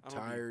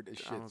tired as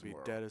shit tomorrow. I'm going to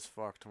be dead as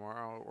fuck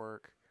tomorrow at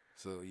work.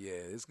 So yeah,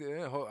 it's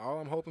good. All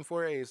I'm hoping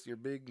for is your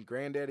big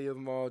granddaddy of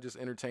them all. Just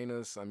entertain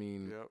us. I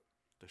mean, yep,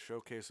 the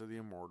showcase of the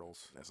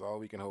Immortals. That's all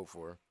we can hope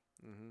for.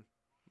 Mm-hmm.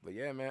 But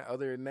yeah, man.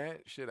 Other than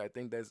that, shit, I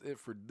think that's it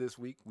for this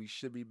week. We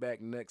should be back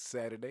next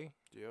Saturday.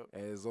 Yep,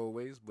 as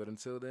always. But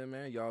until then,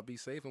 man, y'all be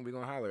safe, and we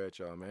gonna holler at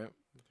y'all, man.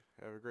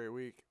 Have a great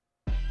week.